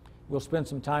Hebrews. We'll spend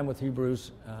some time with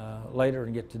Hebrews later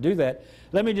and get to do that.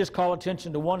 Let me just call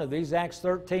attention to one of these, Acts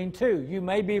 13:2. You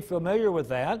may be familiar with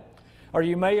that, or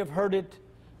you may have heard it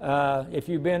if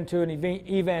you've been to an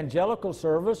evangelical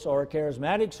service or a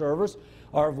charismatic service,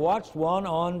 or have watched one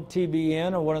on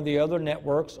TBN or one of the other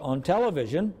networks on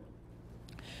television.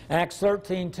 Acts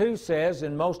 13:2 says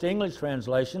in most English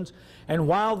translations, and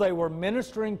while they were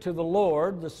ministering to the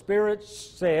Lord, the Spirit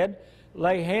said,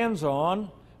 lay hands on,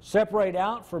 separate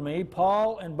out for me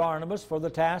Paul and Barnabas for the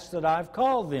task that I've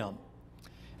called them.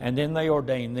 And then they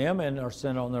ordain them and are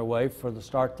sent on their way for the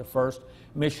start the first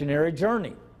missionary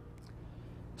journey.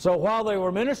 So while they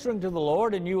were ministering to the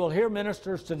Lord, and you will hear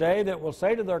ministers today that will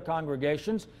say to their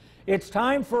congregations, it's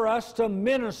time for us to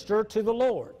minister to the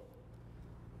Lord.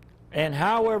 And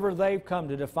however they've come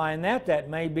to define that, that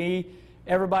may be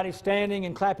everybody standing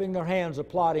and clapping their hands,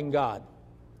 applauding God.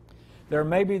 There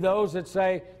may be those that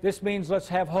say, this means let's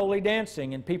have holy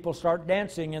dancing, and people start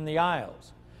dancing in the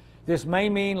aisles. This may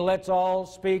mean let's all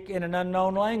speak in an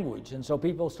unknown language, and so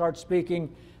people start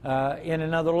speaking in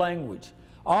another language.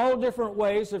 All different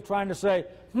ways of trying to say,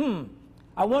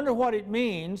 I wonder what it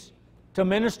means to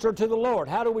minister to the Lord.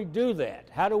 How do we do that?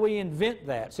 How do we invent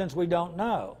that, since we don't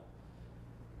know?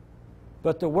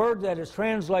 But the word that is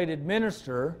translated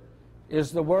minister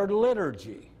is the word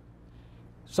liturgy.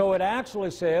 So it actually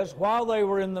says, while they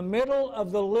were in the middle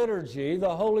of the liturgy,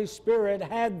 the Holy Spirit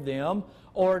had them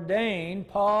ordain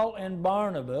Paul and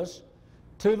Barnabas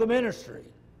to the ministry.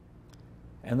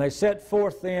 And they set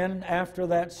forth then after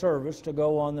that service to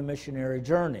go on the missionary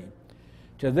journey.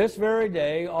 To this very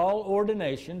day, all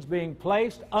ordinations, being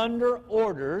placed under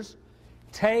orders,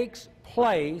 takes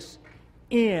place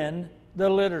in the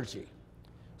liturgy.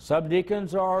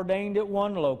 Subdeacons are ordained at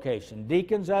one location,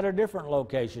 deacons at a different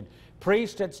location,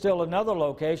 priests at still another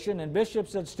location, and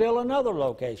bishops at still another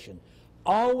location,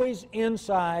 always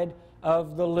inside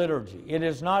of the liturgy. It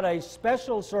is not a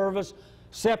special service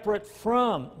separate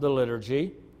from the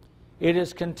liturgy. It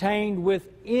is contained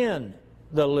within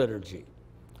the liturgy.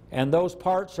 And those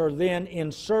parts are then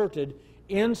inserted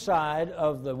inside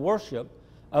of the worship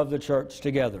of the church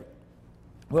together.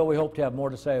 Well, we hope to have more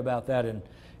to say about that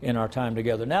in our time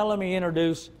together. Now let me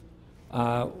introduce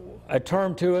a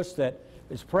term to us that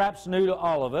is perhaps new to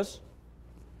all of us.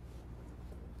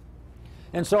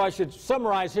 And so I should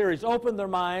summarize here. He's opened their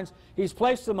minds. He's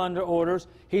placed them under orders.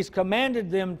 He's commanded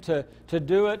them to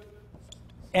do it.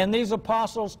 And these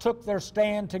apostles took their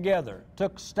stand together.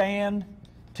 Took stand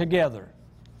together.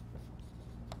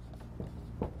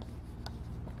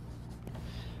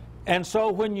 And so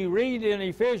when you read in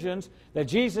Ephesians that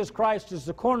Jesus Christ is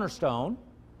the cornerstone,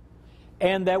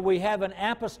 and that we have an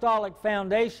apostolic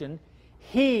foundation,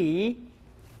 He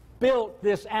built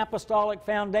this apostolic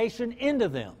foundation into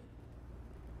them.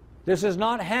 This is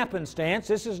not happenstance.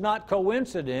 This is not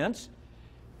coincidence.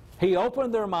 He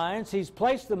opened their minds. He's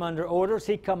placed them under orders.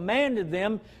 He commanded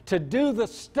them to do the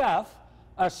stuff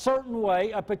a certain way,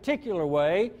 a particular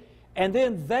way, and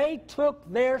then they took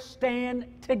their stand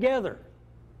together.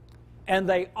 And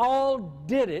they all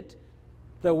did it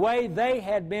the way they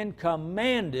had been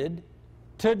commanded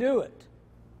to do it.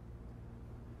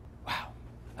 Wow.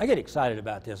 I get excited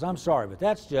about this. I'm sorry, but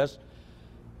that's just,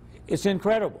 it's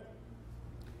incredible.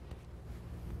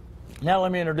 Now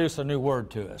let me introduce a new word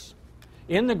to us.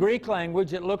 In the Greek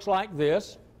language, it looks like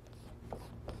this.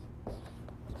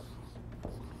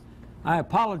 I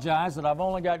apologize that I've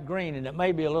only got green, and it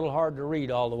may be a little hard to read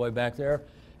all the way back there.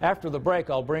 After the break,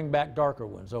 I'll bring back darker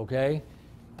ones, okay?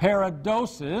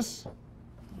 Paradosis,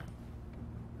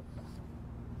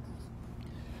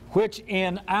 which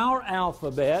in our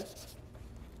alphabet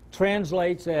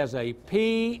translates as a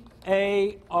P-A-R-A-D-O-S-I-S.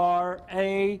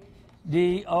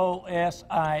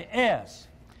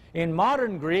 In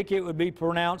modern Greek, it would be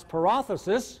pronounced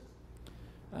parenthesis.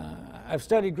 I've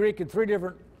studied Greek in two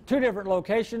different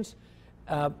locations,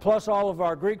 plus all of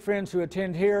our Greek friends who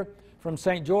attend here from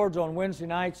St. George on Wednesday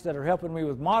nights that are helping me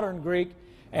with modern Greek,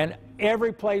 and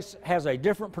every place has a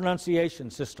different pronunciation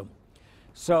system.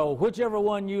 So whichever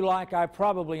one you like, I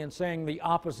probably am saying the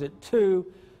opposite too.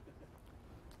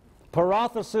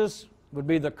 Parenthesis would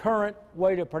be the current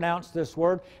way to pronounce this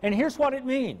word, and here's what it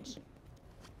means.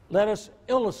 Let us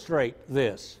illustrate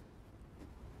this.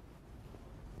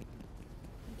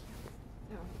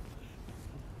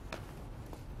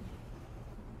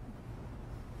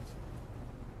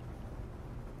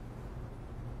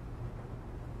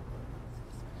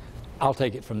 I'll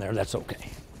take it from there, that's okay.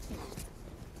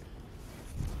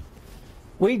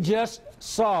 We just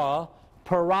saw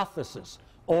parenthesis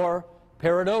or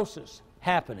paradosis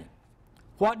happening.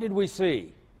 What did we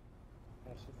see?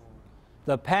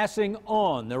 The passing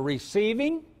on, the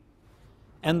receiving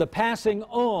and the passing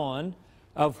on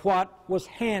of what was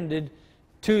handed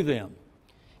to them.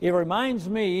 It reminds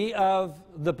me of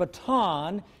the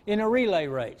baton in a relay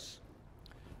race.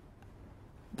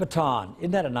 Baton,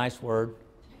 isn't that a nice word?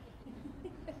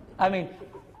 I mean,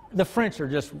 the French are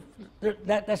just,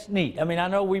 that's neat. I mean, I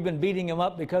know we've been beating them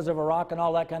up because of Iraq and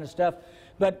all that kind of stuff,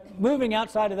 but moving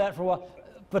outside of that for a while,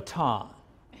 baton.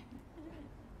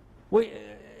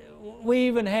 We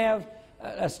even have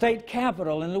a state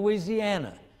capital in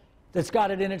Louisiana that's got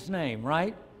it in its name,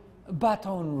 right?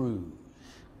 Baton Rouge.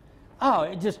 Oh,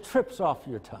 it just trips off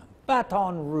your tongue.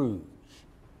 Baton Rouge.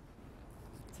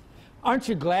 Aren't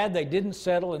you glad they didn't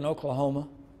settle in Oklahoma?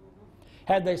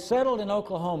 Had they settled in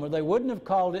Oklahoma, they wouldn't have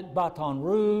called it Baton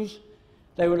Rouge.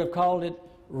 They would have called it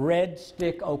Red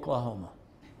Stick, Oklahoma.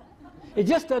 It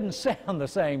just doesn't sound the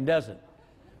same, does it?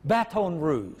 Baton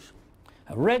Rouge.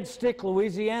 Red Stick,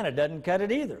 Louisiana doesn't cut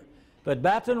it either, but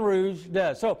Baton Rouge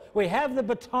does. So we have the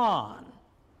baton,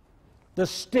 the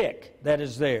stick that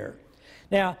is there.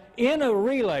 Now, in a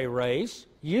relay race,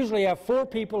 you usually have 4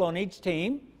 people on each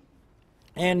team,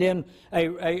 and in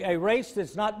a race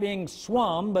that's not being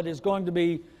swum but is going to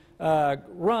be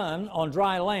run on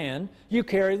dry land, you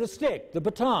carry the stick, the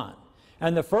baton.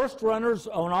 And the first runners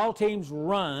on all teams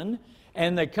run,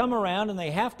 and they come around and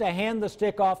they have to hand the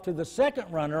stick off to the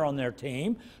second runner on their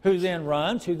team, who then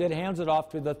runs, who then hands it off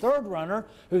to the third runner,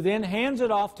 who then hands it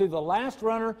off to the last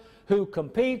runner who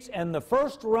competes, and the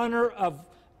first runner of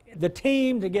the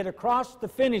team to get across the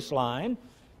finish line,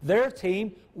 their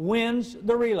team wins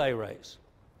the relay race.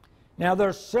 Now, there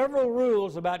are several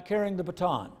rules about carrying the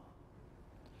baton.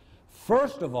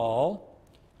 First of all,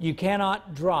 you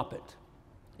cannot drop it.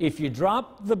 If you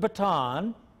drop the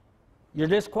baton, you're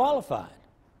disqualified.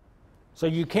 So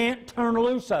you can't turn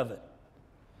loose of it.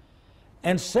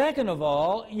 And second of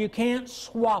all, you can't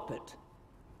swap it.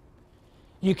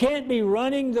 You can't be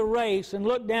running the race and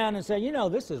look down and say, you know,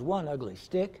 this is one ugly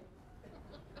stick.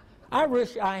 I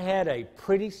wish I had a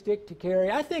pretty stick to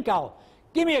carry. I think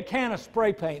give me a can of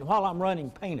spray paint while I'm running,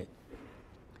 paint it.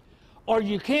 Or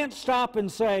you can't stop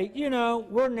and say, you know,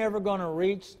 we're never going to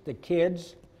reach the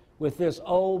kids with this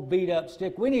old beat-up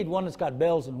stick. We need one that's got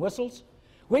bells and whistles.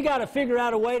 We got to figure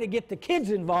out a way to get the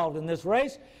kids involved in this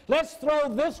race. Let's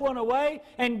throw this one away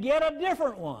and get a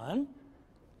different one.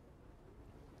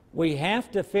 We have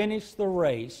to finish the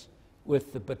race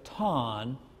with the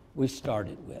baton we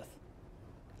started with.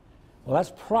 Well,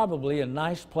 that's probably a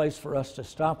nice place for us to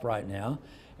stop right now.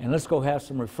 And let's go have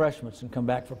some refreshments and come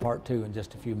back for part 2 in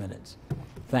just a few minutes.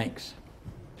 Thanks.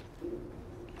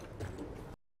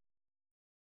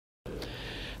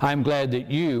 I'm glad that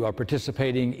you are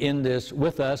participating in this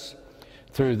with us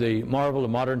through the marvel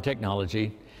of modern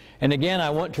technology. And again, I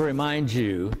want to remind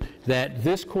you that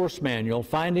this course manual,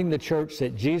 Finding the Church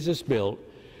That Jesus Built,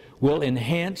 will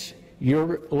enhance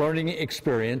your learning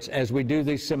experience as we do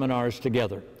these seminars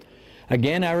together.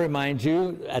 Again, I remind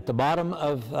you, at the bottom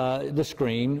of the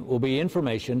screen will be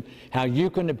information how you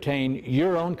can obtain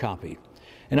your own copy.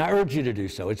 And I urge you to do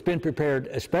so. It's been prepared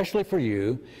especially for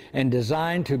you and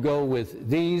designed to go with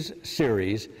these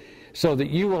series so that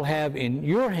you will have in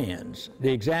your hands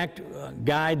the exact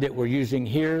guide that we're using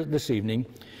here this evening,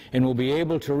 and will be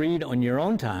able to read on your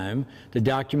own time the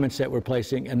documents that we're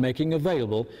placing and making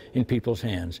available in people's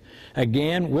hands.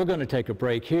 Again, we're going to take a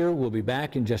break here. We'll be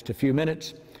back in just a few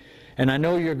minutes. And I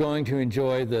know you're going to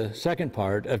enjoy the second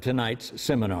part of tonight's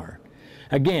seminar.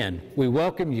 Again, we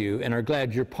welcome you and are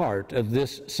glad you're part of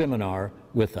this seminar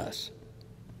with us.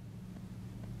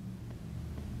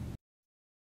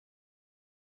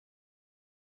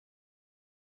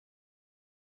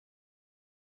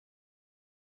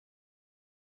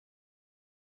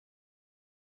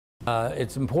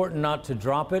 It's important not to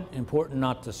drop it, important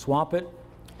not to swap it.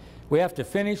 We have to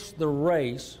finish the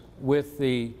race with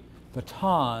the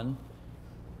baton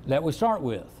that we start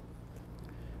with.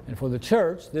 And for the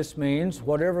church, this means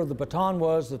whatever the baton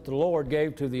was that the Lord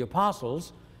gave to the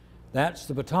apostles, that's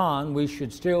the baton we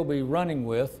should still be running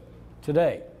with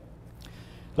today.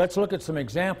 Let's look at some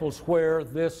examples where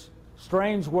this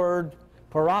strange word,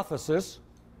 parenthesis,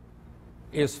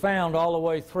 is found all the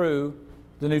way through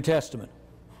the New Testament.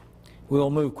 We'll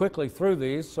move quickly through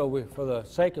these for the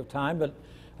sake of time, but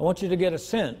I want you to get a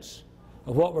sense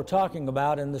of what we're talking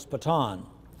about in this baton.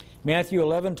 Matthew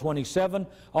 11:27,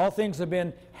 all things have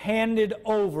been handed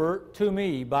over to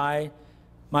me by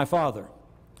my Father.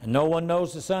 And no one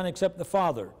knows the Son except the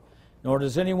Father, nor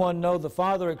does anyone know the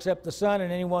Father except the Son,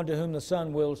 and anyone to whom the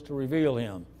Son wills to reveal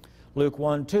him. Luke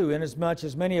 1:2, inasmuch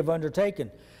as many have undertaken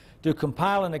to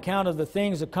compile an account of the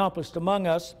things accomplished among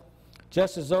us,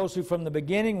 just as those who from the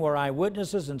beginning were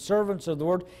eyewitnesses and servants of the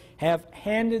word have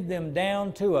handed them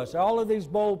down to us. All of these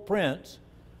bold prints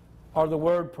are the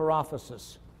word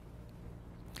parenthesis.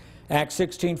 Acts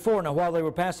 16:4, now while they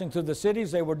were passing through the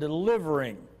cities, they were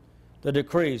delivering the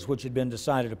decrees which had been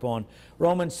decided upon.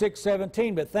 Romans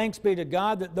 6:17, but thanks be to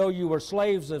God that though you were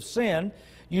slaves of sin,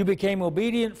 you became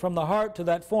obedient from the heart to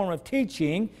that form of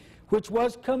teaching which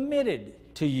was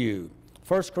committed to you.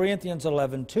 1 Corinthians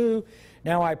 11:2,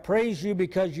 now I praise you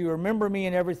because you remember me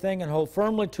in everything and hold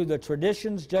firmly to the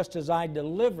traditions just as I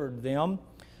delivered them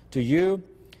to you.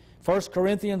 1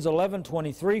 Corinthians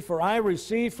 11:23, for I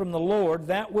received from the Lord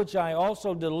that which I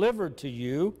also delivered to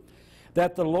you,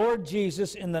 that the Lord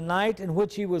Jesus, in the night in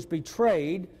which he was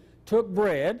betrayed, took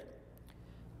bread.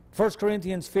 1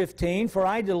 Corinthians 15, for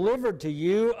I delivered to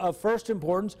you of first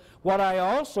importance what I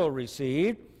also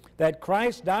received, that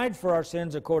Christ died for our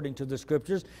sins according to the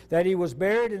Scriptures, that he was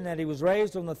buried, and that he was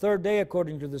raised on the third day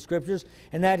according to the Scriptures,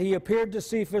 and that he appeared to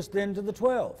Cephas, then to the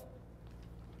 12.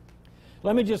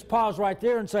 Let me just pause right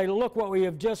there and say, look what we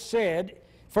have just said.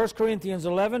 1 Corinthians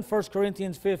 11, 1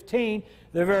 Corinthians 15,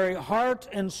 the very heart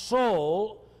and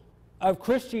soul of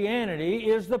Christianity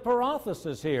is the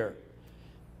parenthesis here.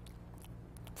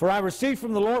 For I received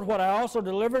from the Lord what I also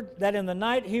delivered, that in the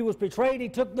night he was betrayed, he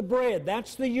took the bread.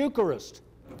 That's the Eucharist.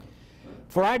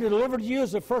 For I delivered to you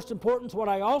as of first importance what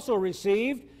I also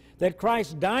received, that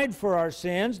Christ died for our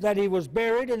sins, that he was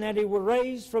buried, and that he was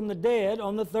raised from the dead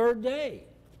on the third day.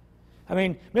 I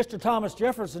mean, Mr. Thomas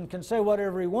Jefferson can say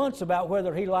whatever he wants about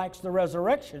whether he likes the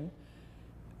resurrection,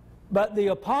 but the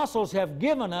apostles have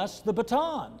given us the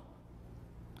baton.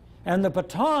 And the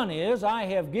baton is, I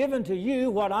have given to you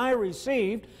what I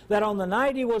received, that on the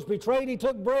night he was betrayed, he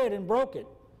took bread and broke it,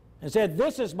 and said,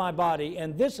 this is my body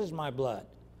and this is my blood.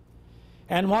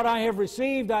 And what I have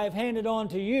received I have handed on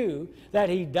to you, that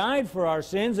he died for our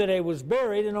sins, that he was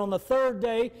buried, and on the third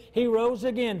day he rose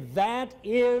again. That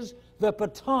is the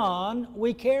baton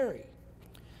we carry.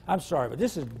 I'm sorry, but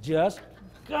this is just,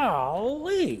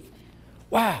 golly.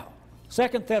 Wow.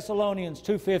 2 Thessalonians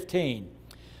 2:15.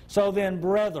 So then,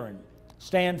 brethren,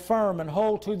 stand firm and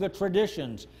hold to the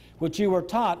traditions which you were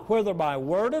taught, whether by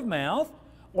word of mouth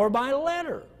or by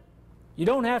letter. You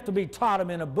don't have to be taught them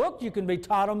in a book. You can be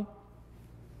taught them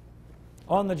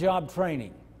on-the-job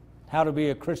training, how to be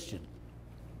a Christian.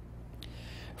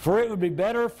 For it would be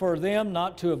better for them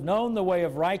not to have known the way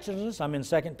of righteousness, I'm in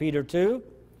 2 Peter 2,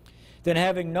 than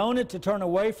having known it to turn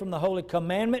away from the holy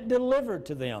commandment delivered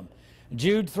to them.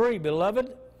 Jude 3,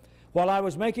 beloved, while I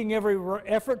was making every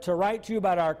effort to write to you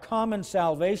about our common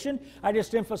salvation, I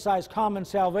just emphasize common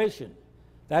salvation.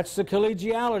 That's the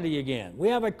collegiality again. We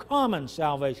have a common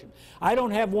salvation. I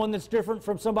don't have one that's different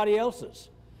from somebody else's.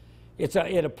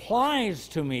 It applies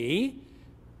to me,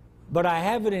 but I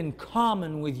have it in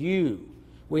common with you.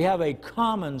 We have a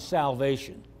common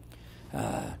salvation.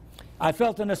 I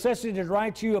felt the necessity to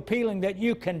write to you appealing that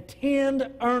you contend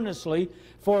earnestly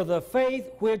for the faith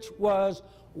which was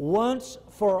once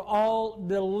for all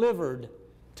delivered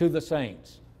to the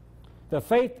saints. The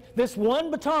faith, this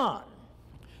one baton.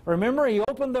 Remember, he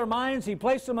opened their minds, he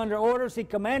placed them under orders, he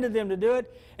commanded them to do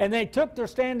it, and they took their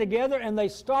stand together and they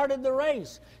started the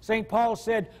race. St. Paul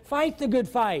said, fight the good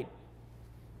fight.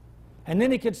 And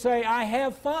then he could say, I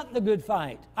have fought the good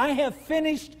fight. I have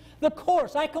finished the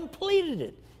course. I completed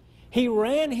it. He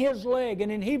ran his leg, and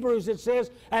in Hebrews it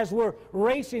says, as we're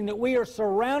racing, that we are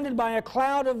surrounded by a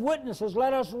cloud of witnesses.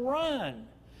 Let us run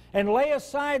and lay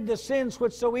aside the sins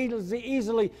which so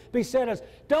easily beset us.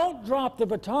 Don't drop the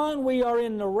baton. We are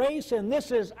in the race, and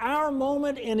this is our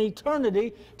moment in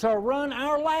eternity to run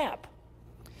our lap.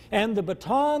 And the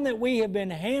baton that we have been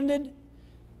handed,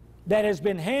 that has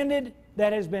been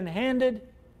handed,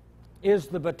 is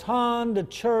the baton the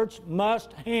church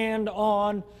must hand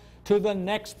on to the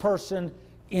next person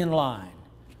in line.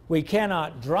 We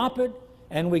cannot drop it,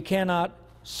 and we cannot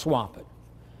swap it.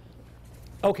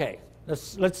 Okay,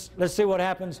 let's see what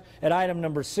happens at item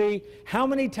number C. How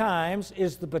many times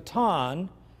is the baton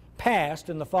passed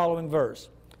in the following verse?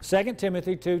 2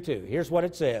 Timothy 2:2. Here's what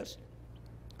it says.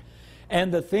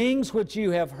 And the things which you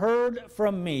have heard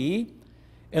from me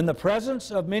in the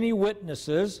presence of many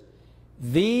witnesses,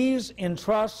 these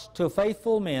entrust to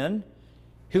faithful men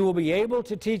who will be able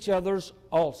to teach others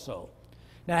also.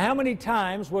 Now, how many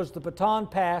times was the baton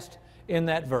passed in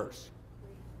that verse?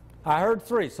 I heard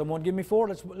 3. Someone give me 4.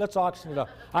 Let's auction it up.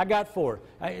 I got 4.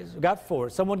 I got 4.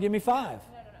 Someone give me 5. No.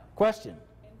 Question.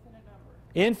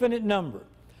 Infinite number. Infinite number.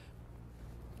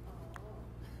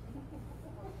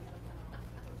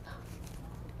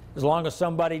 As long as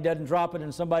somebody doesn't drop it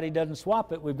and somebody doesn't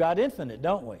swap it, we've got infinite,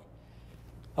 don't we?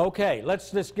 Okay,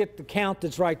 let's just get the count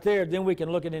that's right there, then we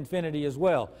can look at infinity as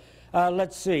well.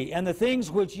 Let's see. And the things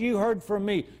which you heard from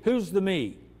me. Who's the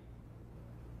me?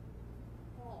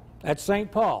 Paul. That's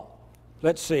St. Paul.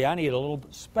 Let's see. I need a little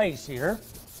space here.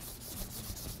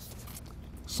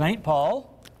 St.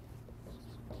 Paul.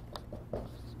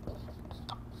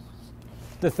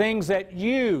 The things that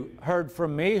you heard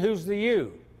from me. Who's the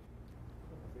you?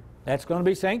 That's going to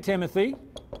be St. Timothy.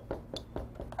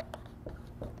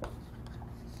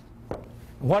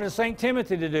 What is St.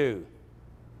 Timothy to do?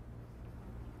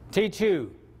 Teach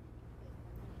who?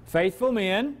 Faithful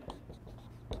men.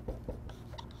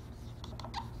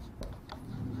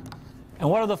 And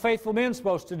what are the faithful men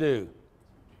supposed to do?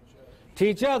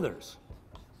 Teach others.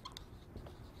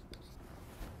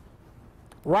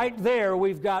 Right there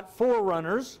we've got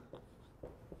forerunners.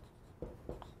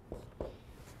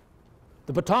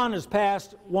 The baton is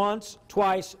passed once,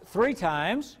 twice, 3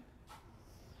 times.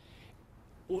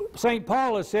 St.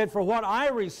 Paul has said, for what I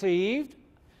received,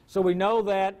 so we know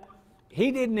that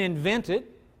he didn't invent it.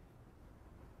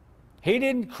 He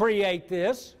didn't create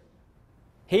this.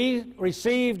 He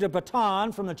received a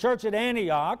baton from the church at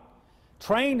Antioch,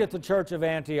 trained at the church of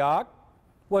Antioch,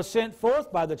 was sent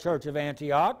forth by the church of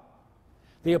Antioch.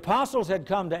 The apostles had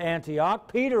come to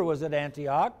Antioch. Peter was at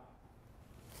Antioch.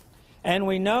 And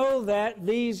we know that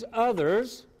these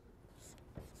others,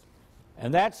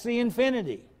 and that's the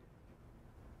infinity.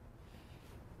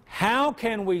 How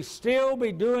can we still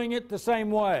be doing it the same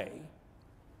way?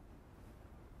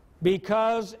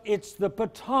 Because it's the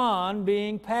baton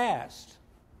being passed.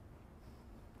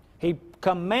 He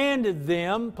commanded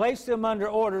them, placed them under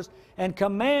orders, and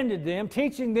commanded them,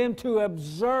 teaching them to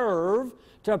observe,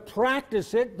 to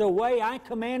practice it the way I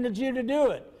commanded you to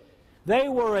do it. They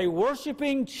were a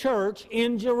worshiping church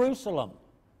in Jerusalem.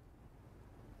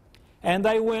 And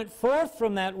they went forth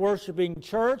from that worshiping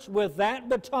church with that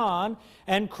baton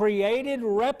and created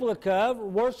replica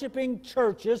worshiping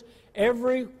churches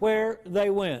everywhere they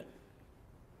went.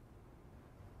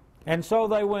 And so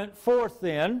they went forth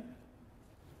then.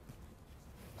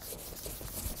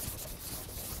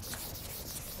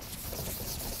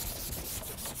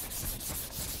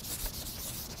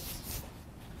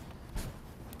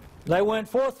 They went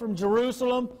forth from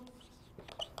Jerusalem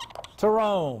to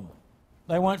Rome.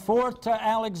 They went forth to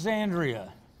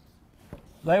Alexandria.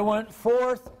 They went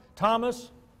forth,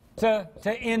 Thomas, to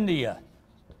India.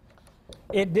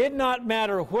 It did not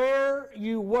matter where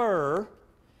you were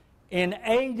in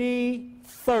AD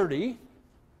 30.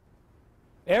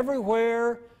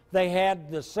 Everywhere they had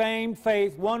the same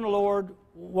faith, one Lord,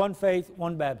 one faith,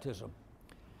 one baptism.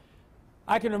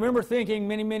 I can remember thinking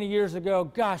many, many years ago,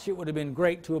 gosh, it would have been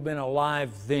great to have been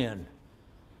alive then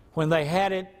when they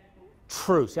had it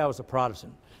true. See, I was a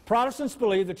Protestant. Protestants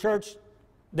believe the church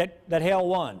that hell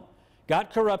won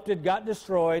got corrupted, got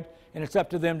destroyed, and it's up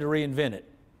to them to reinvent it.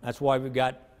 That's why we've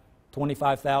got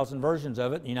 25,000 versions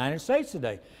of it in the United States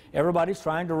today. Everybody's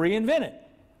trying to reinvent it.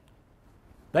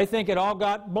 They think it all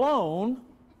got blown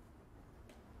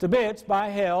to bits by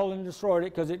hell and destroyed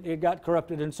it because it got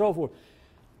corrupted and so forth.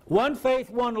 One faith,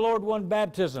 one Lord, one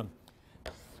baptism.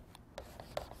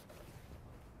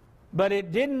 But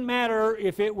it didn't matter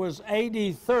if it was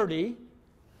AD 30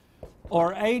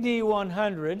 or AD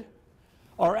 100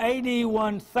 or AD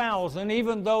 1000,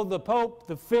 even though the Pope,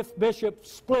 the fifth bishop,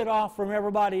 split off from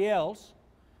everybody else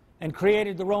and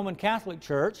created the Roman Catholic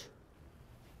Church.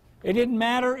 It didn't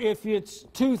matter if it's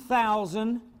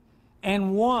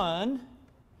 2001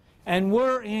 and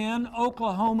we're in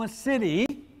Oklahoma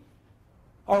City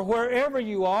or wherever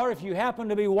you are, if you happen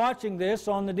to be watching this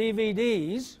on the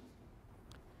DVDs.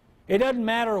 It doesn't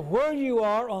matter where you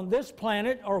are on this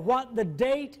planet or what the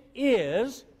date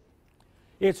is.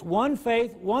 It's one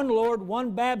faith, one Lord,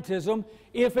 one baptism.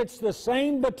 If it's the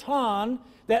same baton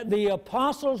that the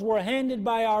apostles were handed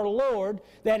by our Lord,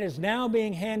 that is now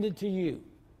being handed to you.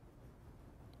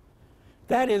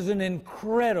 That is an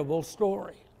incredible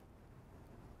story.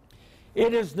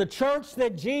 It is the church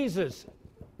that Jesus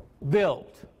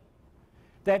built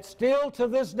that still to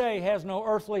this day has no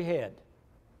earthly head,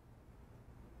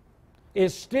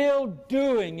 is still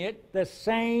doing it the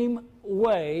same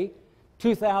way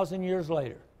 2,000 years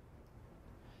later.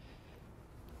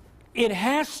 It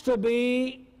has to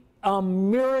be a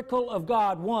miracle of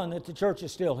God, one, that the church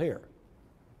is still here,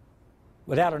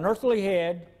 without an earthly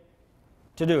head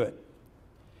to do it.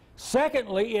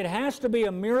 Secondly, it has to be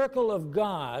a miracle of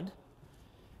God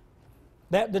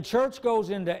that the church goes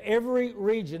into every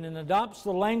region and adopts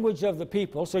the language of the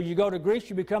people. So you go to Greece,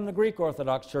 you become the Greek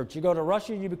Orthodox Church. You go to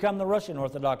Russia, you become the Russian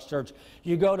Orthodox Church.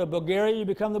 You go to Bulgaria, you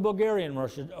become the Bulgarian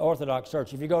Orthodox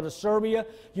Church. If you go to Serbia,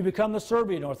 you become the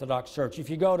Serbian Orthodox Church. If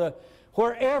you go to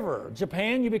wherever,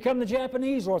 Japan, you become the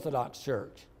Japanese Orthodox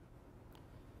Church.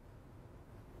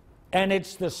 And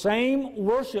it's the same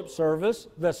worship service,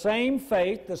 the same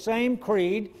faith, the same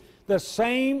creed, the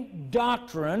same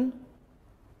doctrine,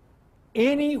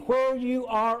 anywhere you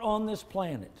are on this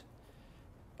planet.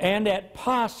 And at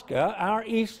Pascha, our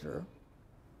Easter,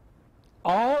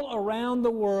 all around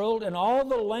the world and all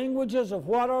the languages of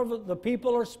whatever the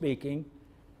people are speaking,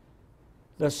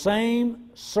 the same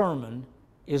sermon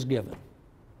is given.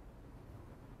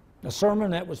 The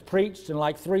sermon that was preached in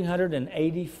like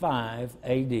 385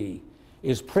 AD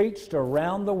is preached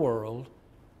around the world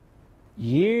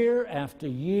year after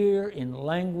year in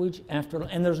language after,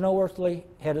 and there's no earthly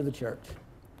head of the church.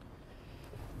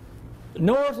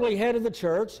 No earthly head of the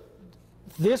church.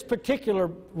 This particular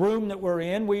room that we're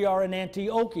in, we are an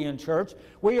Antiochian church.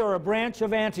 We are a branch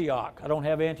of Antioch. I don't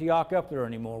have Antioch up there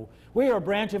anymore. We are a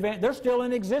branch of Antioch. They're still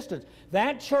in existence.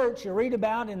 That church you read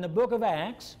about in the book of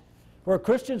Acts, where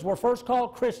Christians were first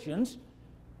called Christians,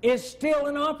 is still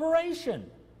in operation.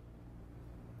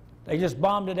 They just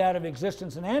bombed it out of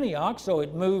existence in Antioch, so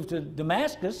it moved to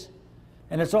Damascus,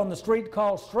 and it's on the street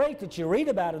called Straight that you read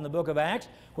about in the book of Acts,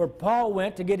 where Paul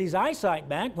went to get his eyesight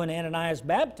back when Ananias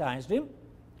baptized him.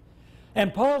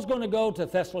 And Paul's going to go to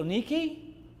Thessaloniki,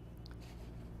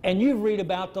 and you read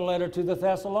about the letter to the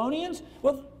Thessalonians.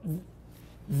 Well,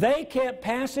 they kept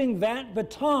passing that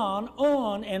baton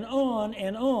on and on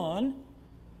and on,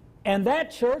 and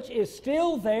that church is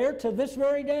still there to this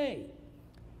very day.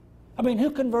 I mean,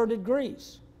 who converted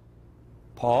Greece?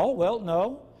 Paul? Well,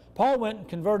 no. Paul went and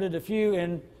converted a few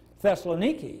in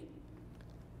Thessaloniki.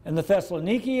 And the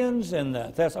Thessalonians and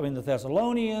the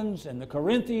Thessalonians and the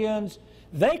Corinthians,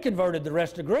 they converted the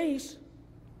rest of Greece.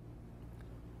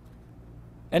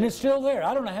 And it's still there.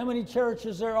 I don't know how many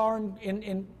churches there are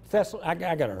in Thessaloniki.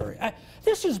 I got to hurry.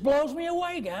 This just blows me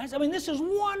away, guys. I mean, this is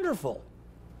wonderful.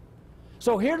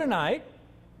 So here tonight,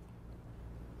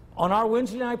 on our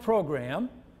Wednesday night program,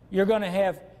 you're going to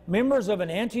have members of an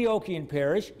Antiochian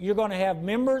parish. You're going to have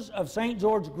members of St.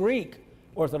 George Greek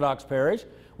Orthodox Parish.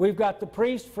 We've got the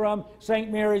priest from St.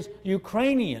 Mary's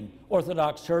Ukrainian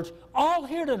Orthodox Church, all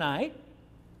here tonight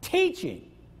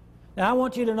teaching. Now, I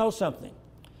want you to know something.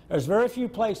 There's very few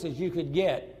places you could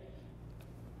get.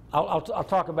 I'll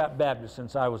talk about Baptists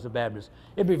since I was a Baptist.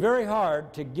 It'd be very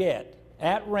hard to get,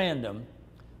 at random,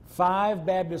 5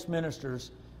 Baptist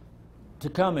ministers to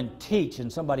come and teach in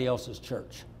somebody else's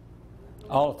church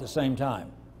all at the same time.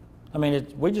 I mean,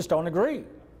 we just don't agree.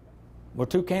 We're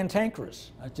too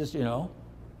cantankerous. I just, you know,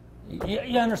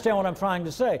 you understand what I'm trying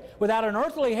to say. Without an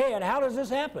earthly head, how does this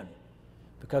happen?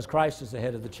 Because Christ is the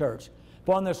head of the church.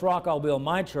 Upon this rock I'll build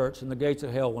my church, and the gates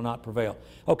of hell will not prevail.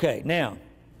 Okay, now,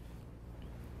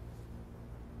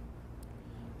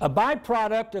 a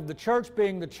byproduct of the church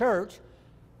being the church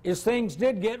is things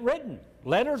did get written.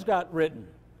 Letters got written.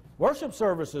 Worship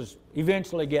services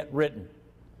eventually get written.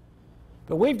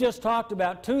 But we've just talked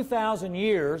about 2,000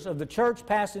 years of the church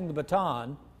passing the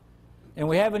baton, and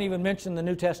we haven't even mentioned the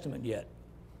New Testament yet.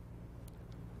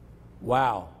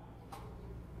 Wow.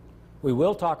 We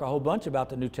will talk a whole bunch about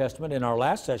the New Testament in our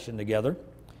last session together.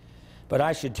 But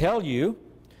I should tell you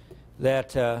that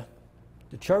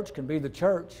the church can be the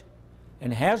church,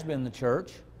 and has been the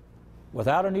church,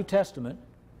 without a New Testament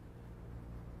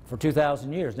for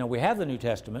 2,000 years. Now, we have the New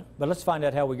Testament, but let's find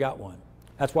out how we got one.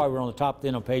 That's why we're on the top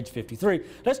then on page 53.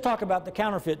 Let's talk about the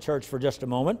counterfeit church for just a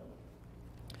moment.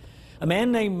 A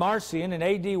man named Marcion in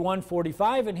AD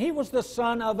 145, and he was the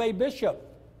son of a bishop.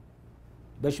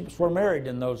 Bishops were married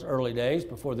in those early days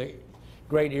before the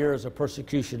great eras of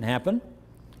persecution happened.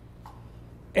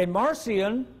 And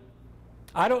Marcion,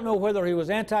 I don't know whether he was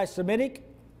anti-Semitic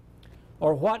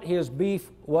or what his beef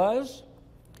was,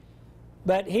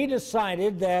 but he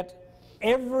decided that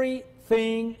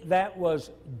everything that was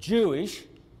Jewish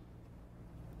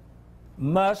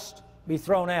must be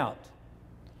thrown out.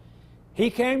 He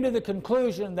came to the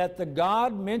conclusion that the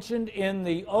God mentioned in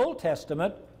the Old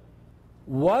Testament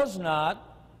was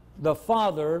not the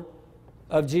Father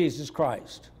of Jesus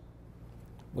Christ.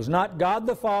 Was not God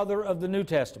the Father of the New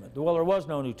Testament. Well, there was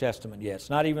no New Testament yet. It's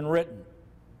not even written.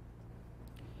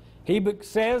 He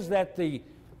says that the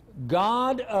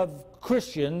God of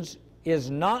Christians is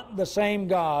not the same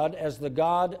God as the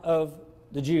God of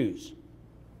the Jews.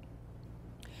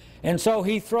 And so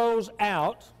he throws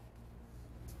out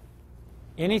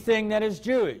anything that is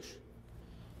Jewish.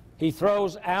 He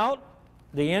throws out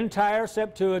the entire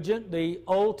Septuagint, the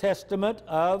Old Testament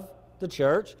of the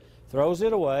church, throws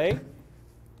it away.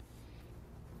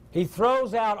 He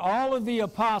throws out all of the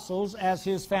apostles as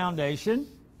his foundation.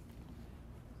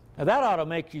 Now that ought to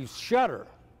make you shudder.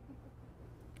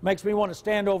 Makes me want to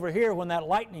stand over here when that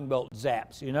lightning bolt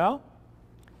zaps, you know?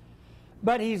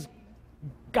 But he's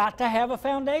got to have a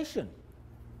foundation.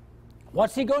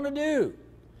 What's he going to do?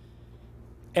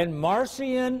 And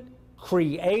Marcion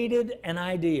created an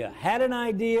idea, had an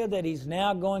idea that he's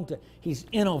now going to, he's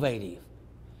innovative.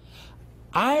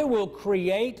 I will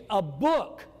create a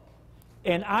book,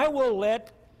 and I will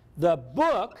let the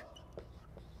book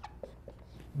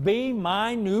be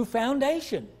my new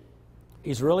foundation.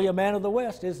 He's really a man of the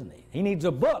West, isn't he? He needs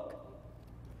a book.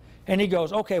 And he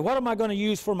goes, okay, what am I going to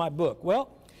use for my book? Well,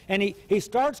 and he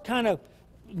starts kind of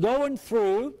going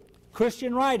through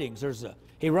Christian writings.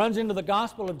 He runs into the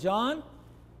Gospel of John.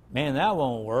 Man, that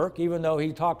won't work. Even though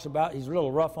he talks about, he's a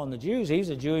little rough on the Jews. He's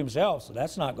a Jew himself, so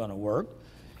that's not going to work.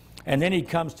 And then he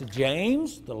comes to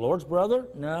James, the Lord's brother.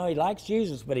 No, he likes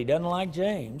Jesus, but he doesn't like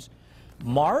James.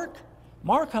 Mark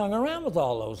hung around with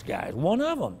all those guys, one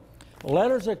of them.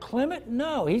 Letters of Clement?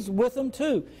 No, he's with them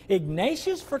too.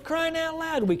 Ignatius, for crying out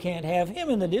loud, we can't have him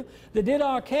in the deal. The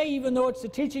Didache, even though it's the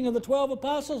teaching of the 12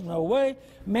 apostles, no way.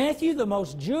 Matthew, the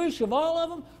most Jewish of all of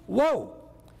them? Whoa.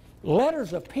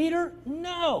 Letters of Peter?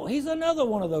 No, he's another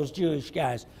one of those Jewish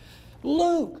guys.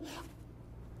 Luke.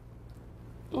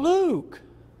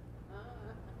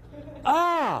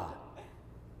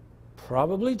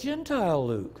 Probably Gentile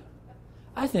Luke.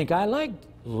 I think I liked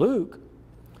Luke.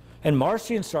 And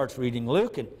Marcion starts reading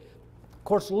Luke, and of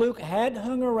course Luke had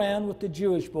hung around with the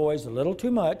Jewish boys a little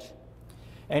too much,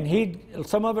 and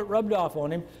some of it rubbed off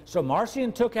on him. So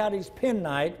Marcion took out his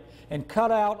penknife and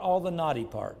cut out all the naughty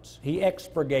parts. He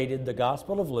expurgated the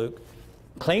Gospel of Luke,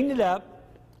 cleaned it up,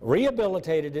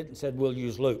 rehabilitated it, and said, we'll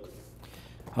use Luke.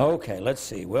 Okay, let's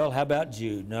see. Well, how about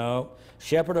Jude? No.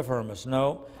 Shepherd of Hermas?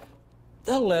 No.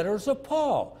 The letters of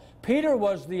Paul. Peter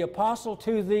was the apostle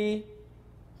to the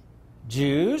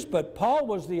Jews, but Paul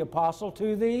was the apostle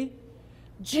to the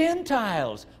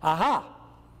Gentiles. Aha!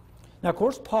 Now, of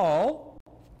course, Paul,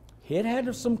 he had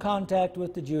had some contact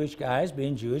with the Jewish guys,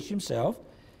 being Jewish himself.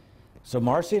 So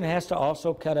Marcion has to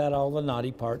also cut out all the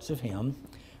naughty parts of him.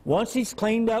 Once he's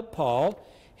cleaned up Paul,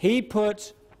 he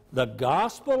puts the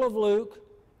Gospel of Luke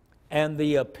and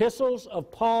the epistles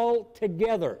of Paul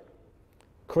together.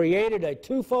 Created a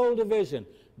twofold division,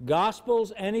 Gospels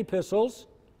and epistles.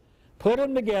 Put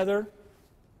them together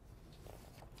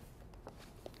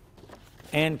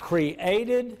and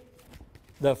created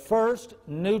the first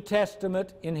New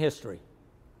Testament in history.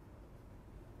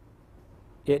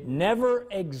 It never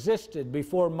existed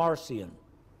before Marcion,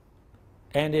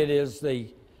 and it is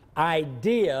the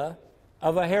idea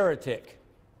of a heretic.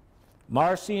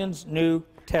 Marcion's New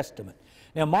Testament.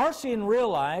 Now, Marcion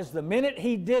realized the minute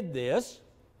he did this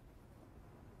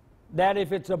that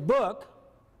if it's a book,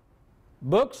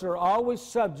 books are always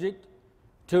subject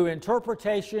to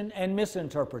interpretation and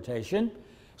misinterpretation,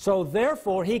 so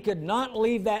therefore he could not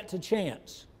leave that to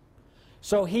chance.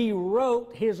 So he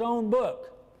wrote his own book.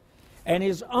 And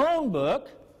his own book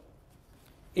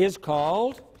is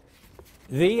called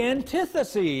The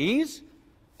Antitheses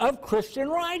of Christian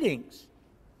Writings.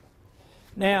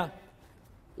 Now,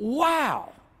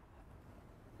 wow!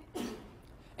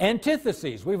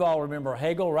 Antitheses. We've all remember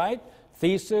Hegel, right?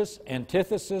 Thesis,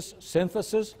 antithesis,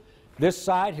 synthesis. This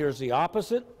side, here's the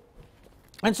opposite.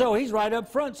 And so he's right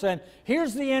up front saying,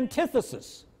 here's the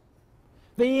antithesis,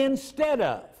 the instead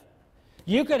of.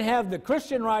 You can have the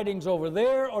Christian writings over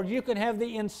there, or you can have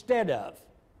the instead of.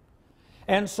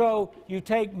 And so you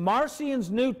take Marcion's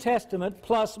New Testament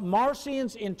plus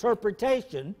Marcion's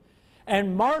interpretation,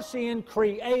 and Marcion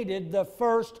created the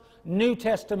first New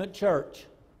Testament church.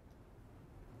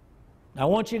 Now, I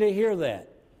want you to hear that.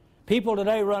 People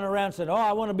today run around and say, oh,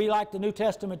 I want to be like the New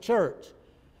Testament church.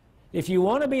 If you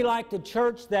want to be like the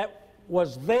church that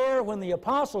was there when the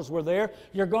apostles were there,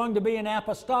 you're going to be an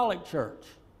apostolic church.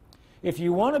 If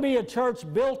you want to be a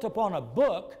church built upon a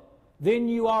book, then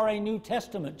you are a New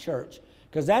Testament church.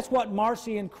 Because that's what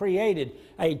Marcion created,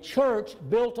 a church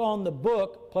built on the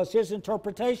book plus his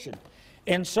interpretation.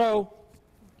 And so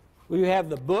we have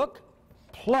the book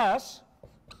plus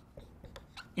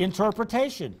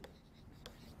interpretation.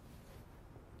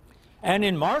 And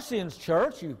in Marcion's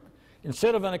church,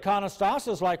 instead of an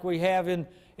iconostasis like we have in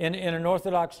an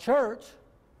Orthodox church,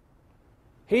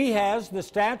 he has the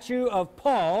statue of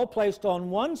Paul placed on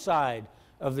one side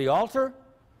of the altar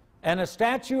and a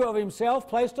statue of himself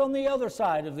placed on the other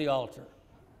side of the altar.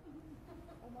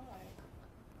 Oh my.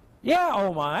 Yeah,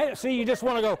 oh my. See, you just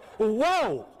want to go,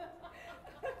 whoa!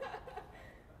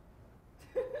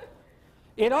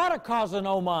 It ought to cause an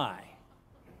oh my.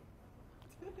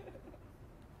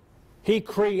 He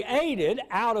created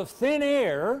out of thin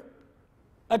air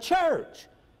a church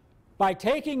by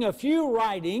taking a few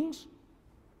writings,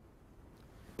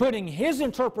 putting his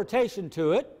interpretation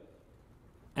to it,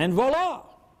 and voila.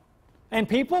 And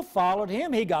people followed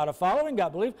him. He got a following,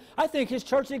 got believed. I think his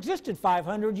church existed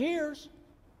 500 years.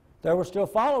 There were still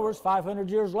followers 500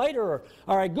 years later,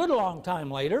 or a good long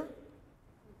time later.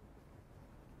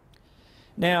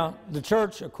 Now, the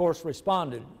church, of course,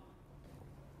 responded.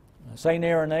 St.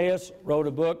 Irenaeus wrote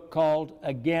a book called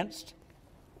Against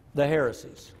the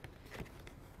Heresies.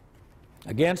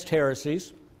 Against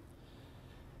Heresies.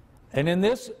 And in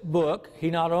this book, he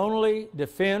not only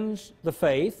defends the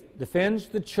faith, defends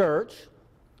the church,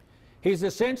 he's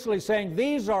essentially saying,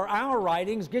 these are our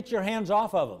writings, get your hands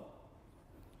off of them.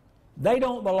 They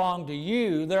don't belong to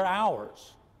you, they're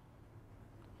ours.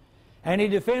 And he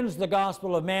defends the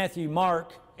Gospel of Matthew,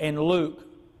 Mark, and Luke,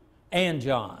 and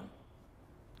John.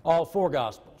 All four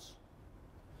Gospels.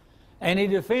 And he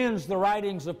defends the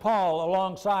writings of Paul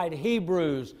alongside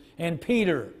Hebrews and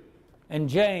Peter and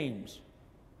James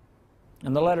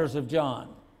and the letters of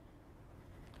John.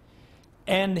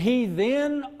 And he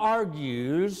then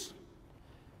argues,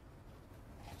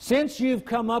 since you've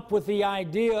come up with the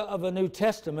idea of a New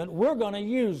Testament, we're going to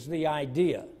use the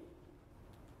idea.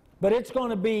 But it's going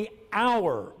to be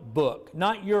our book,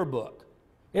 not your book.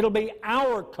 It'll be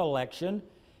our collection.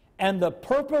 And the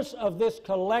purpose of this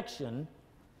collection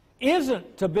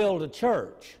isn't to build a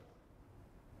church.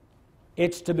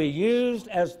 It's to be used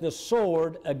as the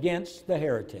sword against the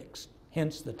heretics.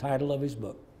 Hence the title of his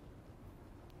book.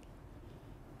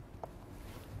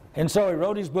 And so he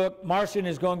wrote his book. Marcion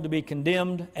is going to be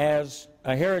condemned as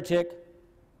a heretic.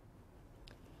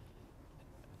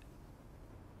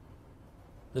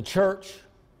 The church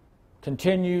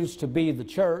continues to be the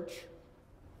church.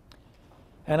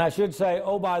 And I should say,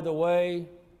 oh, by the way,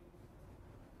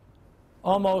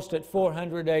 almost at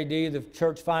 400 AD, the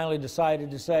church finally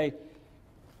decided to say,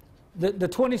 the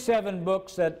 27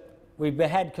 books that we've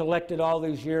had collected all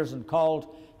these years and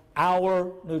called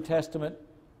our New Testament,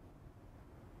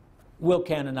 we'll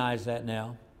canonize that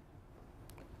now.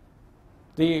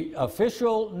 The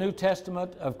official New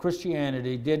Testament of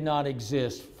Christianity did not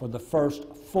exist for the first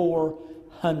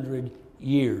 400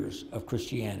 years of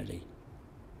Christianity.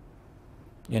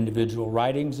 Individual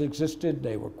writings existed,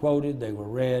 they were quoted, they were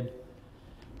read.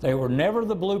 They were never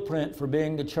the blueprint for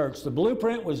being the church. The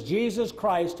blueprint was Jesus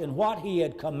Christ and what he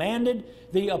had commanded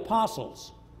the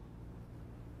apostles.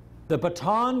 The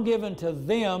baton given to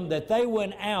them that they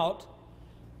went out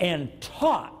and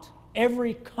taught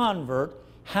every convert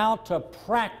how to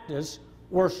practice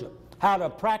worship, how to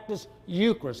practice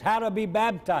Eucharist, how to be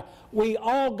baptized. We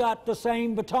all got the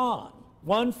same baton.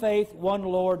 One faith, one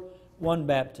Lord, one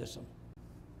baptism.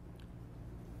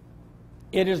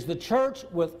 It is the church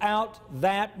without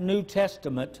that New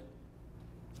Testament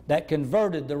that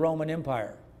converted the Roman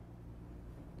Empire.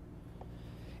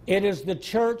 It is the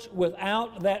church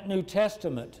without that New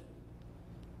Testament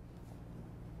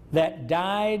that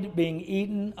died being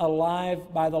eaten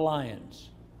alive by the lions.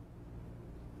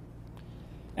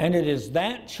 And it is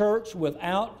that church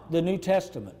without the New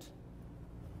Testament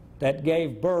that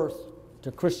gave birth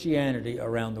to Christianity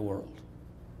around the world.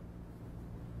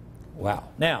 Wow.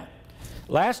 Now,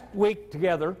 last week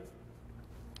together,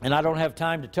 and I don't have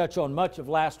time to touch on much of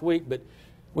last week, but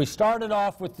we started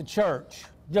off with the church,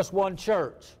 just one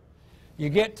church. You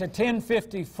get to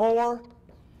 1054,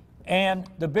 and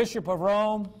the Bishop of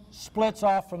Rome splits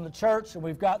off from the church, and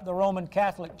we've got the Roman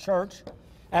Catholic Church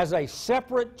as a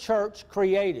separate church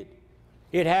created.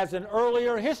 It has an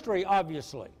earlier history,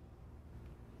 obviously.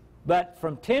 But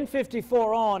from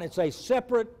 1054 on, it's a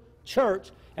separate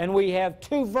church, and we have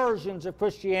two versions of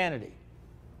Christianity.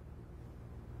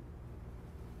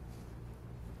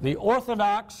 The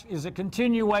Orthodox is a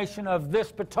continuation of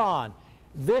this baton.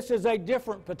 This is a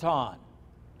different baton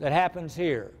that happens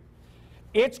here.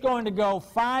 It's going to go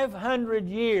 500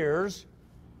 years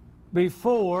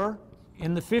before,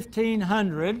 in the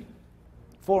 1500,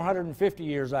 450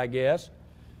 years, I guess,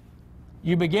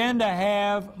 you began to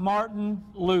have Martin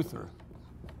Luther.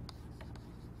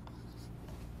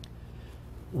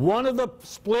 One of the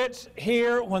splits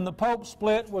here, when the Pope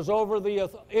split, was over the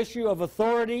issue of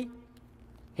authority.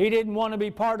 He didn't want to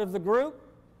be part of the group.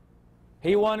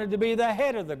 He wanted to be the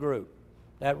head of the group.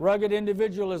 That rugged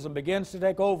individualism begins to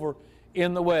take over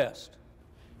in the West.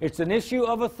 It's an issue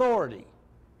of authority.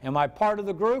 Am I part of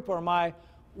the group or am I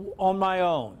on my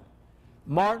own?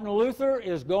 Martin Luther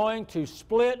is going to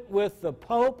split with the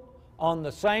Pope on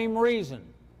the same reason,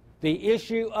 the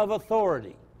issue of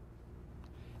authority.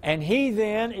 And he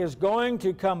then is going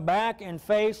to come back and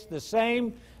face the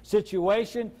same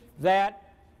situation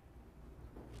that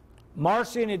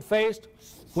Marcion had faced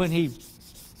when he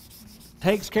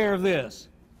takes care of this.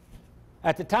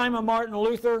 At the time of Martin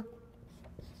Luther,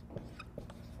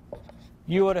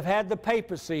 you would have had the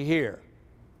papacy here,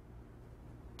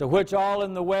 to which all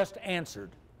in the West answered.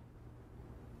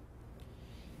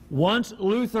 Once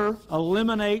Luther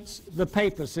eliminates the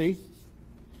papacy,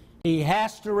 he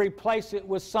has to replace it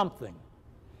with something.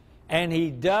 And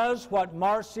he does what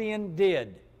Marcion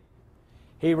did.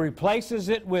 He replaces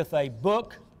it with a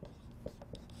book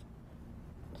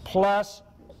plus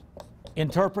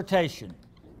interpretation.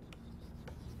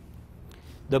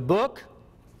 The book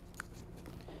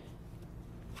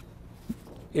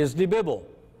is the Bible.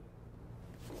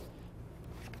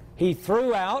 He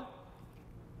threw out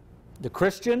the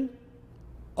Christian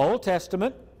Old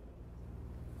Testament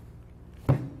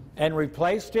and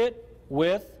replaced it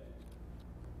with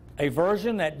a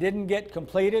version that didn't get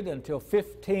completed until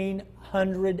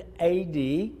 1500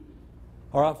 AD,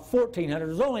 or 1400. It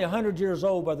was only 100 years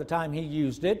old by the time he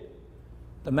used it.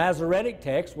 The Masoretic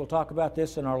text, we'll talk about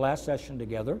this in our last session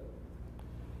together.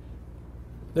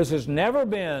 This has never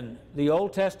been the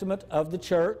Old Testament of the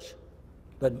church,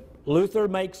 but Luther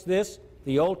makes this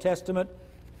the Old Testament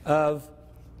of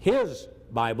his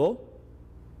Bible.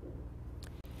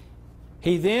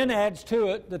 He then adds to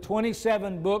it the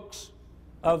 27 books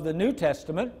of the New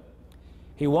Testament.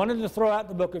 He wanted to throw out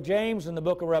the book of James and the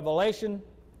book of Revelation,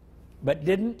 but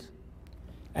didn't.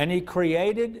 And he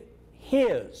created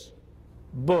his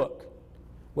book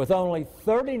with only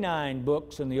 39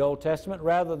 books in the Old Testament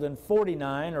rather than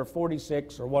 49 or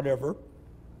 46 or whatever,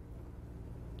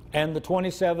 and the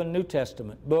 27 New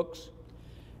Testament books.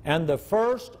 And the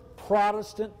first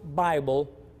Protestant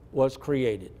Bible was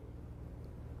created.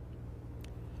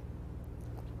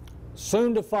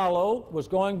 Soon to follow was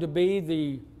going to be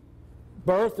the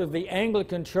birth of the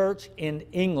Anglican Church in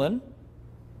England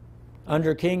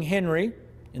under King Henry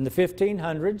in the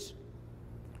 1500s.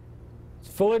 It's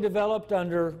fully developed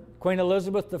under Queen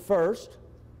Elizabeth I.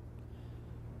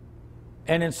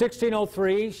 And in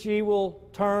 1603, she will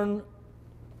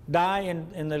die,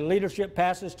 and the leadership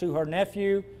passes to her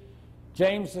nephew,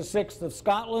 James VI of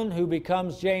Scotland, who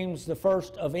becomes James I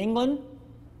of England.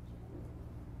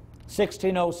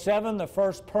 1607, the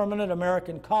first permanent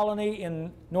American colony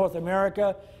in North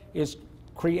America is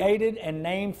created and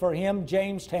named for him,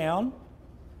 Jamestown.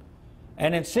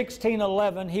 And in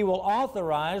 1611, he will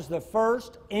authorize the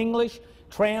first English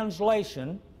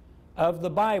translation of the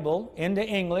Bible into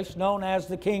English, known as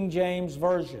the King James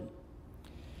Version.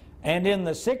 And in the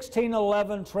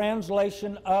 1611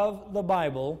 translation of the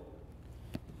Bible,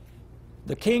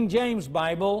 the King James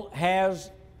Bible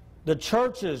has the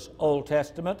church's Old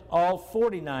Testament, all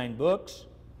 49 books,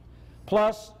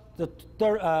 plus the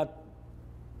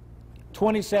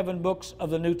 27 books of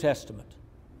the New Testament.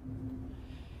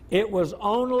 It was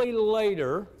only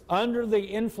later, under the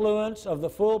influence of the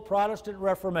full Protestant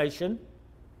Reformation,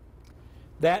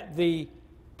 that the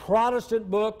Protestant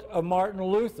book of Martin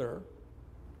Luther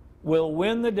will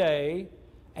win the day,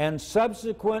 and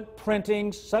subsequent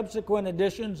printings, subsequent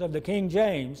editions of the King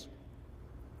James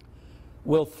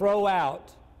will throw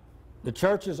out the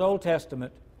church's Old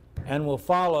Testament and will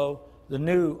follow the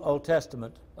new Old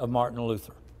Testament of Martin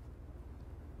Luther.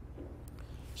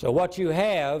 So what you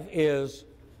have is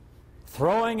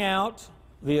throwing out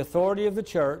the authority of the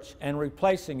church and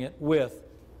replacing it with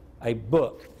a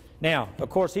book. Now, of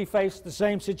course, he faced the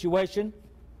same situation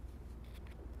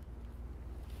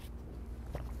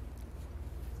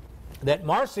that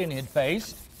Marcion had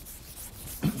faced.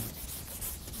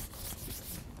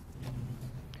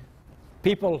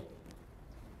 People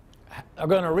are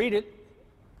going to read it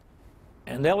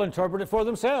and they'll interpret it for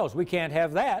themselves. We can't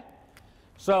have that.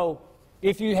 So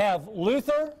if you have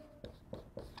Luther,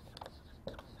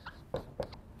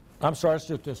 let's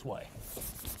do it this way.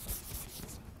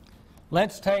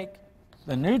 Let's take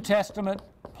the New Testament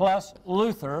plus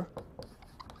Luther,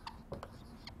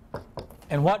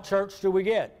 and what church do we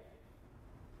get?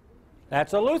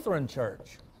 That's a Lutheran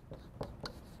church.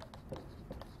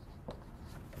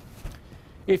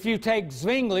 If you take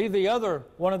Zwingli,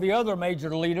 one of the other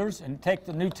major leaders, and take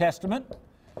the New Testament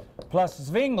plus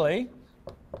Zwingli,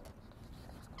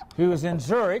 who was in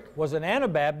Zurich, was an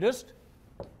Anabaptist,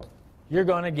 you're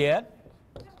going to get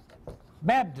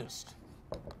Baptist.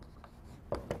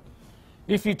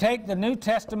 If you take the New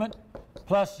Testament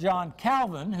plus John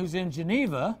Calvin, who's in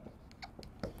Geneva,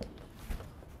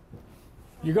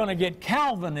 you're going to get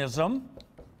Calvinism.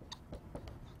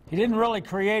 He didn't really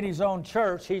create his own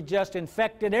church. He just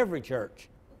infected every church.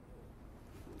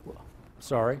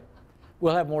 Sorry.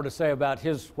 We'll have more to say about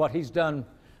what he's done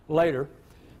later.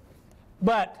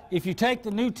 But if you take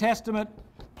the New Testament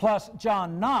plus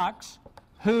John Knox,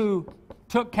 who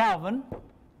took Calvinism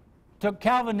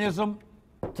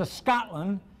to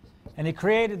Scotland, and he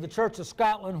created the Church of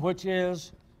Scotland, which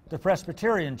is the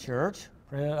Presbyterian Church.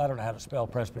 I don't know how to spell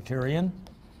Presbyterian.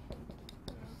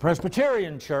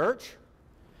 Presbyterian Church.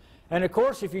 And of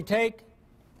course, if you take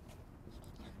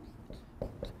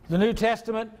the New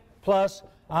Testament plus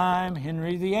I'm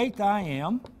Henry VIII, I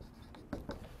am,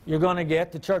 you're going to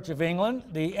get the Church of England,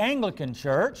 the Anglican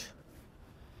Church.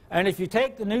 And if you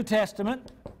take the New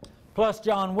Testament plus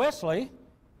John Wesley,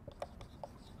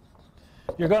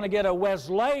 you're going to get a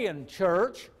Wesleyan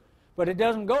church, but it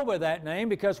doesn't go by that name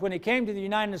because when he came to the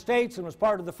United States and was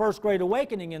part of the First Great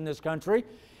Awakening in this country,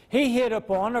 he hit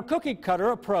upon a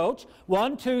cookie-cutter approach,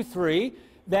 1, 2, 3,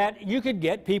 that you could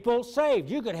get people saved.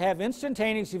 You could have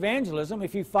instantaneous evangelism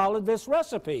if you followed this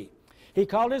recipe. He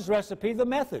called his recipe the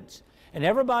methods. And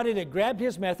everybody that grabbed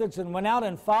his methods and went out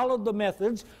and followed the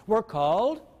methods were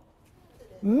called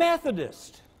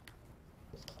Methodist.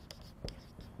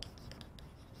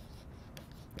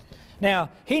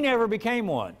 Now, he never became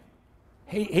one.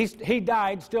 He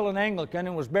died still an Anglican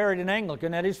and was buried an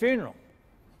Anglican at his funeral.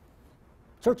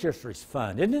 Church history's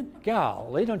fun, isn't it?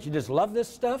 Golly, don't you just love this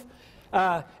stuff?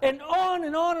 And on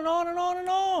and on and on and on and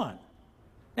on.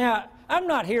 Now, I'm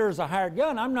not here as a hired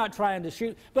gun. I'm not trying to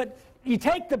shoot. But you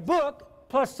take the book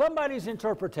plus somebody's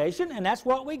interpretation, and that's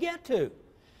what we get to.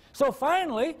 So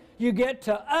finally, you get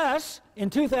to us in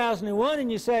 2001,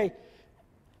 and you say,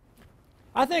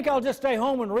 I think I'll just stay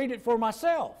home and read it for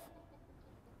myself.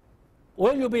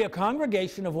 Well, you'll be a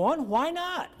congregation of one. Why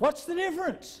not? What's the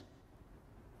difference?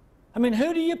 I mean,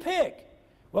 who do you pick?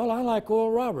 Well, I like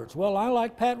Oral Roberts. Well, I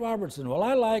like Pat Robertson. Well,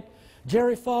 I like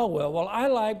Jerry Falwell. Well, I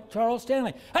like Charles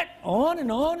Stanley. On and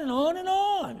on and on and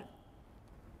on.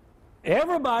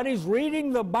 Everybody's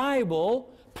reading the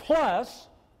Bible plus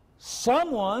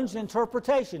someone's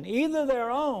interpretation, either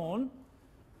their own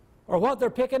or what they're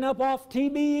picking up off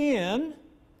TBN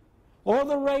or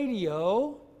the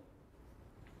radio,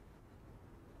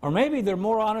 or maybe they're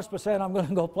more honest by saying, I'm going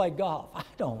to go play golf. I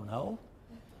don't know.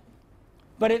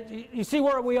 But you see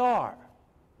where we are.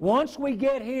 Once we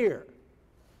get here,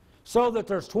 so that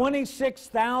there's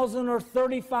 26,000 or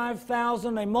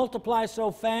 35,000, they multiply so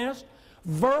fast,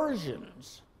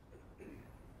 versions.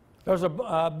 There's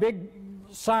a big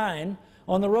sign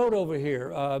on the road over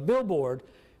here, a billboard.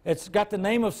 It's got the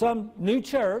name of some new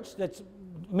church that's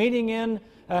meeting in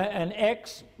an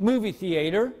ex-movie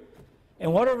theater,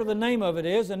 and whatever the name of it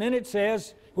is, and then it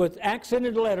says, with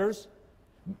accented letters,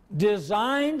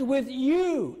 designed with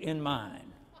you in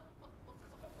mind.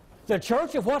 The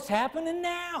church of what's happening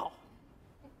now.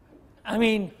 I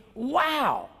mean,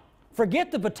 wow.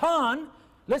 Forget the baton.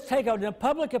 Let's take a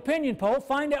public opinion poll,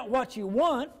 find out what you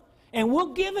want, and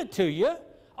we'll give it to you,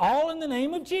 all in the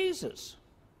name of Jesus.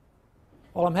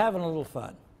 Well, I'm having a little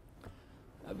fun.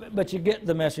 But you get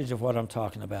the message of what I'm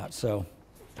talking about. So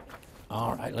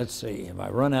All right, let's see. Have I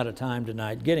run out of time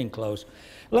tonight? Getting close.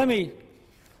 Let me...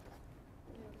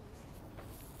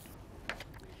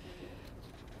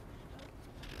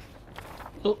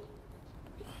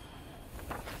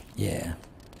 Yeah.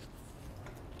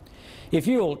 If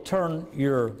you'll turn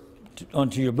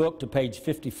onto your book to page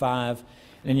 55,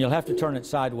 and you'll have to turn it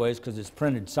sideways because it's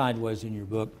printed sideways in your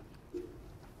book.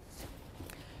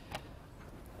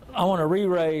 I want to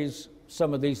re-raise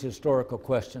some of these historical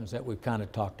questions that we've kind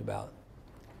of talked about.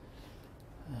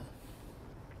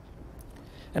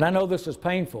 And I know this is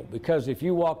painful because if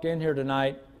you walked in here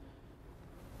tonight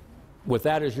with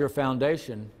that as your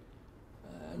foundation,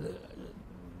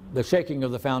 the shaking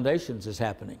of the foundations is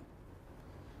happening.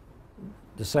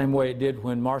 The same way it did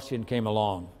when Marcion came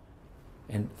along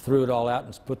and threw it all out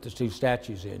and put the two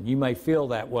statues in. You may feel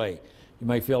that way. You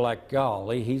may feel like,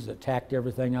 golly, he's attacked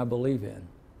everything I believe in.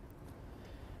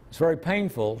 It's very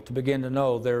painful to begin to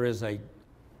know there is a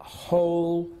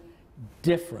whole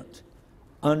different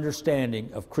understanding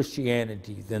of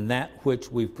Christianity than that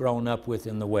which we've grown up with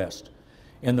in the West.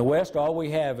 In the West, all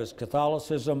we have is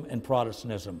Catholicism and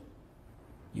Protestantism.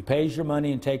 You pays your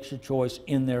money and takes your choice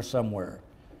in there somewhere.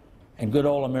 And good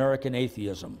old American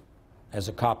atheism as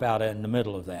a cop-out in the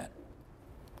middle of that.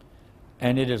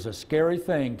 And it is a scary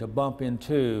thing to bump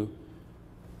into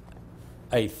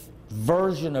a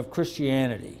version of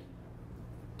Christianity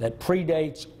that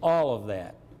predates all of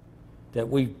that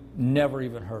we've never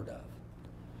even heard of.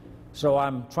 So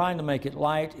I'm trying to make it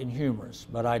light and humorous,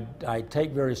 but I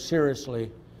take very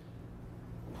seriously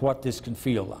what this can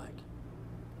feel like.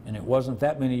 And it wasn't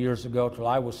that many years ago till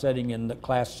I was sitting in the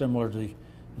class similar to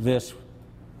this,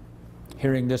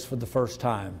 hearing this for the first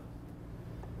time,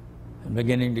 and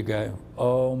beginning to go,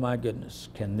 oh my goodness,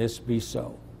 can this be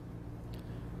so?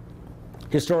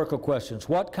 Historical questions.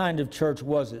 What kind of church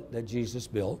was it that Jesus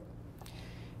built?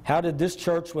 How did this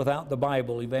church without the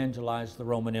Bible evangelize the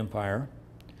Roman Empire?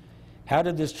 How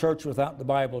did this church without the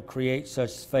Bible create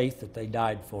such faith that they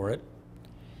died for it?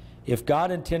 If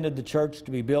God intended the church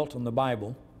to be built on the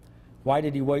Bible, why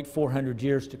did he wait 400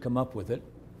 years to come up with it?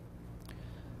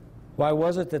 Why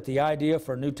was it that the idea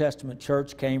for a New Testament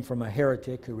church came from a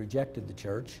heretic who rejected the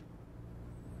church?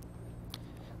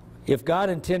 If God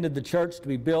intended the church to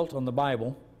be built on the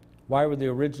Bible, why were the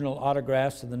original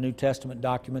autographs of the New Testament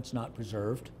documents not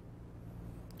preserved?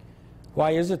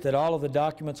 Why is it that all of the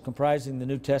documents comprising the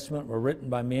New Testament were written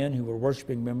by men who were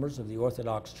worshiping members of the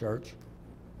Orthodox Church?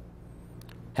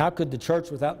 How could the church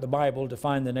without the Bible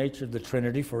define the nature of the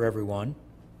Trinity for everyone?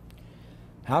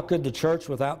 How could the church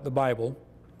without the Bible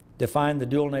define the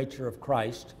dual nature of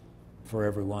Christ for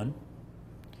everyone?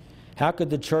 How could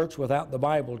the church without the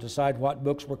Bible decide what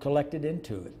books were collected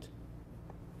into it?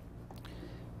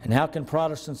 And how can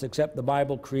Protestants accept the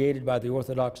Bible created by the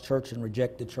Orthodox Church and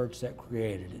reject the church that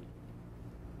created it?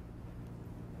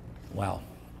 Wow.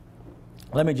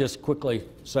 Let me just quickly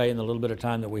say in the little bit of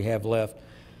time that we have left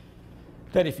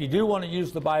that if you do want to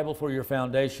use the Bible for your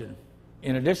foundation,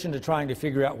 in addition to trying to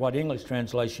figure out what English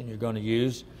translation you're going to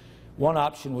use, one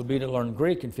option would be to learn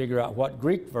Greek and figure out what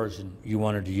Greek version you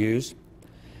wanted to use.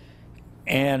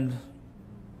 And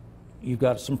you've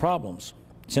got some problems.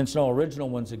 Since no original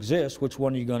ones exist, which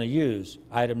one are you going to use?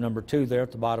 Item number 2 there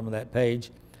at the bottom of that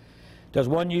page. Does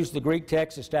one use the Greek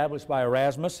text established by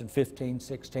Erasmus in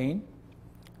 1516,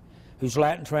 whose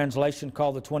Latin translation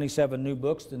called the 27 new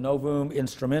books the Novum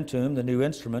Instrumentum, the New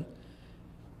Instrument,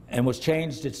 and was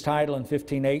changed its title in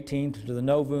 1518 to the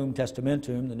Novum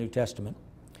Testamentum, the New Testament?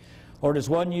 Or does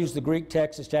one use the Greek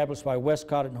text established by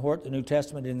Westcott and Hort, the New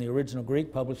Testament in the original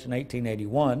Greek, published in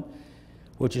 1881,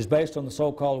 which is based on the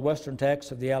so-called Western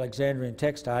text of the Alexandrian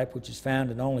text type, which is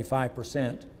found in only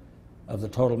 5% of the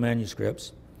total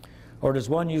manuscripts? Or does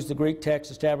one use the Greek text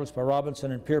established by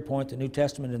Robinson and Pierpont, the New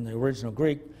Testament in the original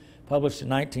Greek, published in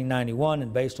 1991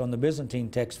 and based on the Byzantine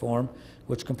text form,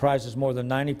 which comprises more than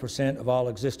 90% of all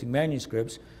existing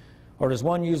manuscripts? Or does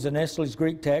one use the Nestle's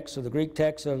Greek text or the Greek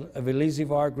text of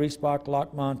Elizievar, Griesbach,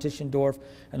 Lachmann, Tischendorf,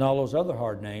 and all those other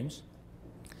hard names?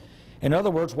 In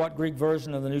other words, what Greek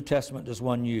version of the New Testament does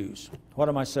one use? What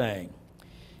am I saying?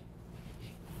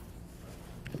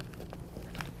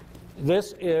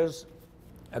 This is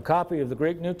a copy of the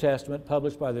Greek New Testament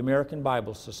published by the American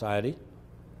Bible Society.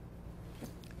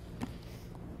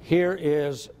 Here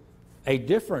is a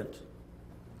different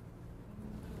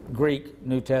Greek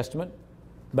New Testament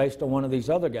based on one of these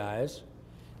other guys.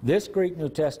 This Greek New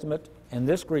Testament and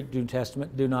this Greek New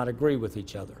Testament do not agree with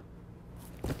each other.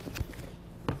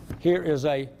 Here is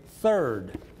a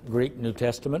third Greek New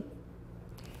Testament.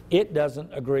 It doesn't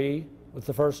agree with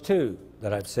the first two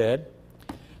that I've said.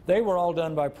 They were all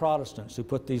done by Protestants who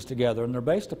put these together, and they're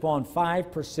based upon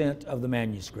 5% of the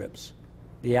manuscripts.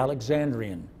 The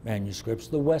Alexandrian manuscripts,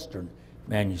 the Western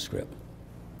manuscript.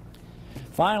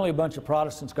 Finally, a bunch of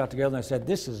Protestants got together and they said,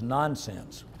 this is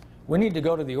nonsense. We need to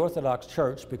go to the Orthodox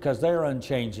Church because they're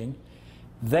unchanging.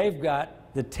 They've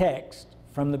got the text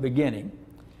from the beginning.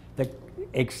 The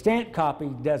extant copy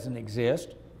doesn't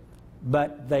exist,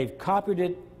 but they've copied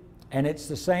it, and it's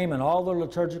the same in all the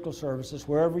liturgical services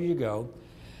wherever you go.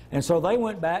 And so they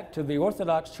went back to the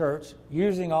Orthodox Church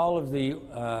using all of the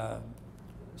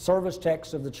service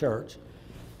texts of the church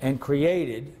and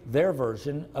created their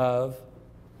version of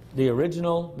the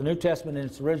original, the New Testament in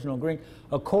its original Greek,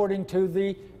 according to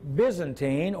the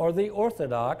Byzantine or the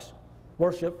Orthodox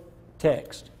worship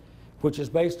text, which is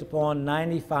based upon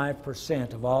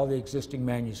 95% of all the existing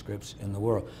manuscripts in the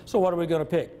world. So what are we going to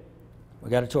pick? We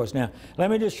got a choice. Now,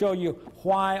 let me just show you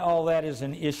why all that is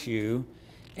an issue.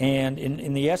 And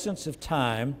in the essence of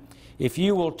time, if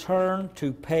you will turn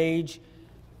to page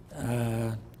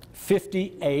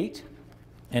 58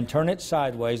 and turn it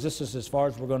sideways. This is as far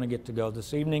as we're going to get to go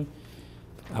this evening.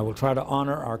 I will try to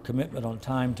honor our commitment on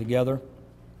time together.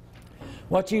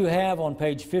 What you have on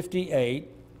page 58,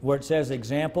 where it says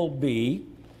example B,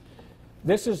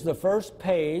 this is the first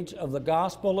page of the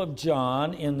Gospel of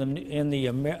John in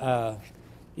the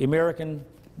American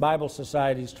Bible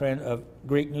Society's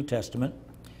Greek New Testament.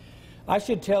 I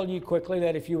should tell you quickly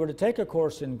that if you were to take a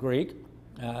course in Greek,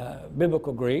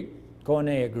 Biblical Greek,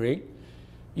 Koine Greek,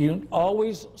 you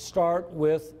always start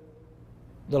with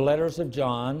the letters of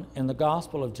John and the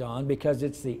Gospel of John because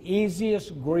it's the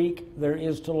easiest Greek there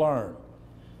is to learn.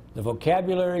 The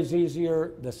vocabulary is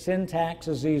easier, the syntax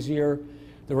is easier,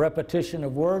 the repetition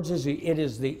of words is it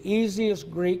is the easiest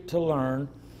Greek to learn,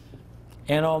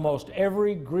 and almost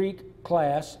every Greek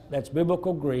class that's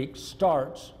Biblical Greek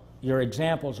starts, your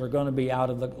examples are going to be out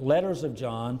of the letters of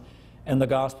John and the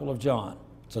Gospel of John.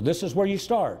 So this is where you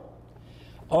start.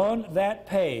 On that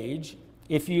page,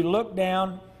 if you look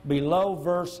down below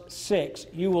verse 6,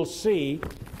 you will see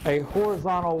a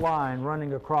horizontal line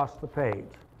running across the page.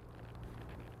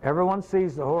 Everyone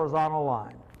sees the horizontal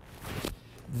line.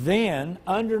 Then,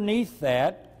 underneath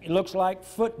that, it looks like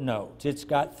footnotes. It's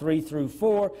got 3 through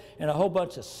 4 and a whole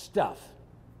bunch of stuff.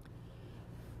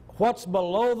 What's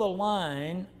below the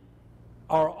line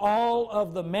are all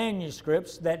of the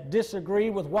manuscripts that disagree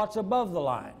with what's above the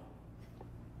line.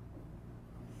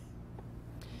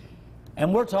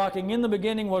 And we're talking, in the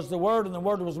beginning was the Word, and the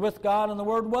Word was with God, and the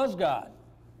Word was God.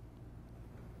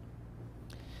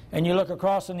 And you look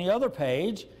across on the other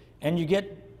page, and you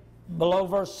get below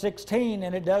verse 16,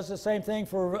 and it does the same thing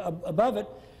for above it.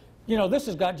 You know, this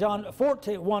has got John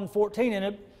 1:14 in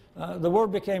it. The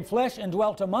Word became flesh and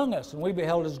dwelt among us, and we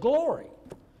beheld His glory.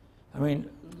 I mean,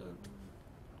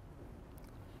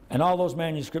 and all those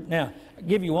manuscripts. Now, I'll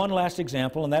give you one last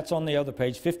example, and that's on the other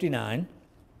page, 59.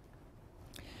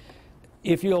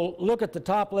 If you'll look at the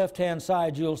top left-hand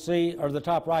side, you'll see, or the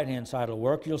top right-hand side will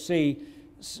work, you'll see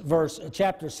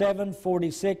chapter 7,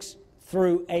 46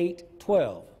 through 8,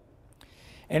 12.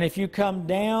 And if you come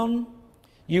down,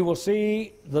 you will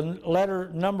see the letter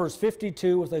Numbers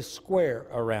 52 with a square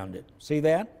around it. See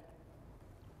that?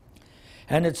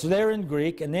 And it's there in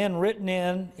Greek, and then written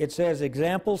in, it says,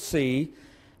 example C,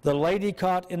 the lady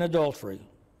caught in adultery.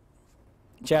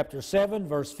 Chapter 7,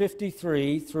 verse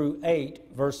 53 through 8,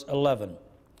 verse 11.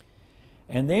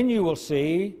 And then you will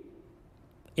see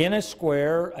in a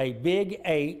square a big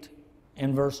 8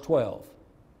 in verse 12.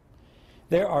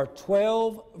 There are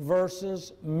 12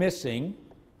 verses missing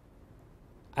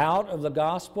out of the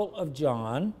Gospel of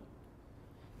John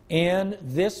in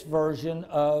this version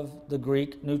of the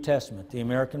Greek New Testament, the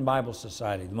American Bible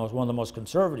Society, one of the most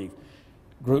conservative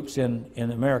groups in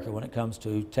America when it comes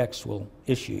to textual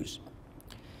issues.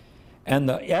 And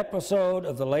the episode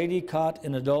of the lady caught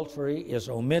in adultery is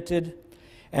omitted.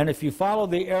 And if you follow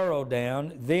the arrow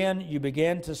down, then you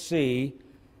begin to see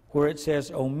where it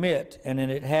says omit, and then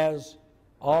it has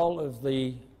all of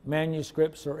the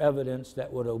manuscripts or evidence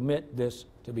that would omit this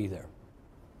to be there.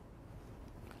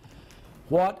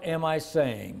 What am I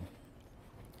saying?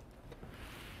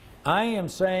 I am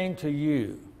saying to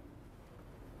you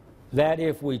that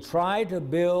if we try to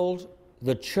build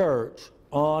the church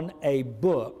on a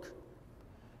book,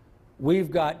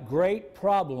 we've got great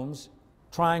problems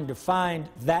trying to find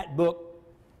that book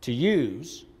to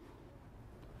use.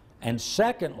 And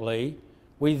secondly,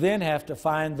 we then have to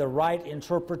find the right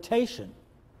interpretation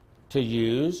to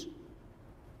use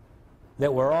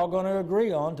that we're all going to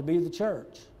agree on to be the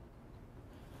church.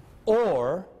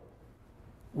 Or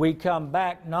we come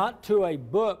back not to a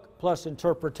book plus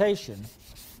interpretation,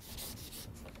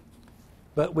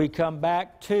 but we come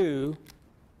back to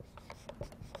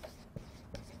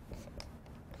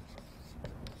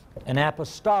an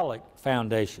apostolic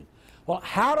foundation. Well,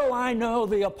 how do I know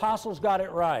the apostles got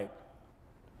it right?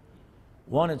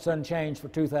 One, it's unchanged for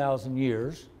 2,000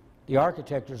 years. The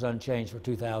architecture's unchanged for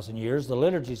 2,000 years. The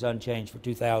liturgy's unchanged for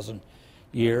 2,000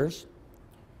 years.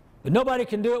 But nobody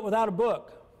can do it without a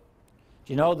book.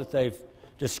 Do you know that they've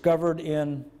discovered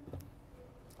in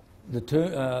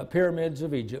the pyramids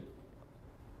of Egypt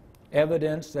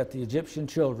evidence that the Egyptian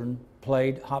children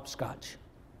played hopscotch?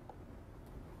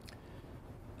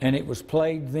 And it was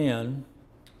played then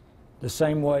the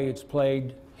same way it's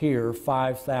played here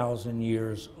 5,000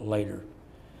 years later.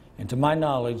 And to my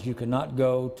knowledge, you cannot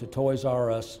go to Toys R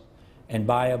Us and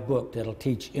buy a book that'll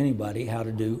teach anybody how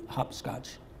to do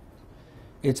hopscotch.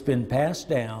 It's been passed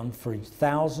down for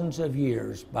thousands of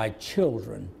years by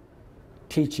children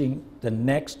teaching the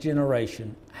next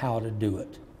generation how to do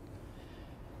it.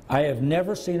 I have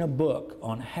never seen a book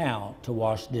on how to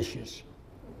wash dishes.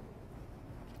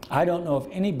 I don't know of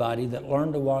anybody that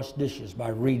learned to wash dishes by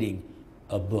reading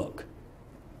a book.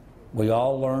 We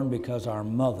all learn because our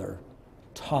mother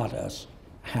taught us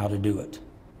how to do it.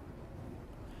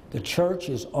 The church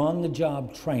is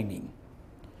on-the-job training,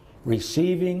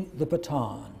 receiving the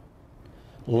baton,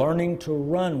 learning to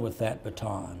run with that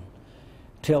baton,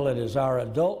 till it is our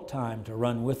adult time to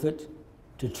run with it,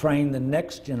 to train the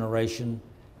next generation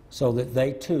so that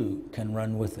they too can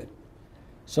run with it.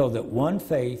 So that one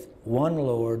faith, one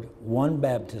Lord, one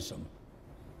baptism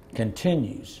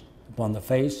continues upon the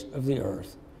face of the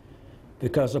earth.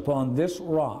 Because upon this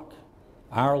rock,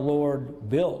 our Lord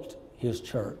built His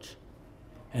church.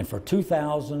 And for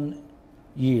 2,000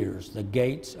 years, the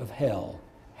gates of hell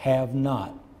have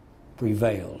not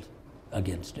prevailed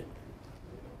against it.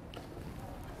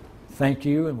 Thank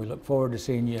you, and we look forward to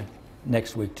seeing you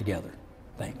next week together.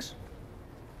 Thanks.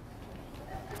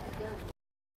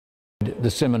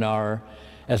 The seminar,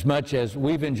 as much as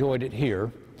we've enjoyed it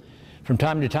here, from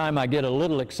time to time I get a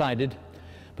little excited,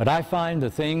 but I find the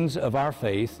things of our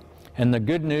faith and the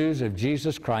good news of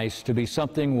Jesus Christ to be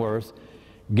something worth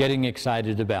getting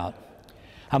excited about.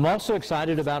 I'm also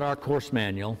excited about our course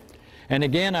manual, and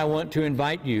again I want to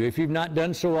invite you, if you've not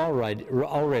done so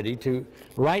already, to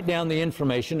write down the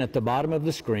information at the bottom of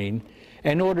the screen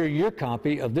and order your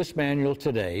copy of this manual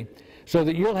today, so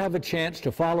that you'll have a chance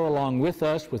to follow along with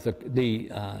us with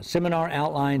the seminar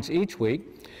outlines each week,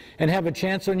 and have a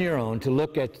chance on your own to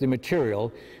look at the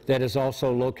material that is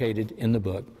also located in the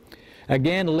book.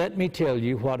 Again, let me tell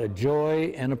you what a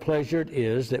joy and a pleasure it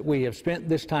is that we have spent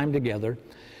this time together,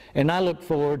 and I look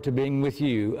forward to being with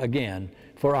you again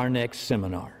for our next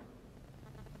seminar.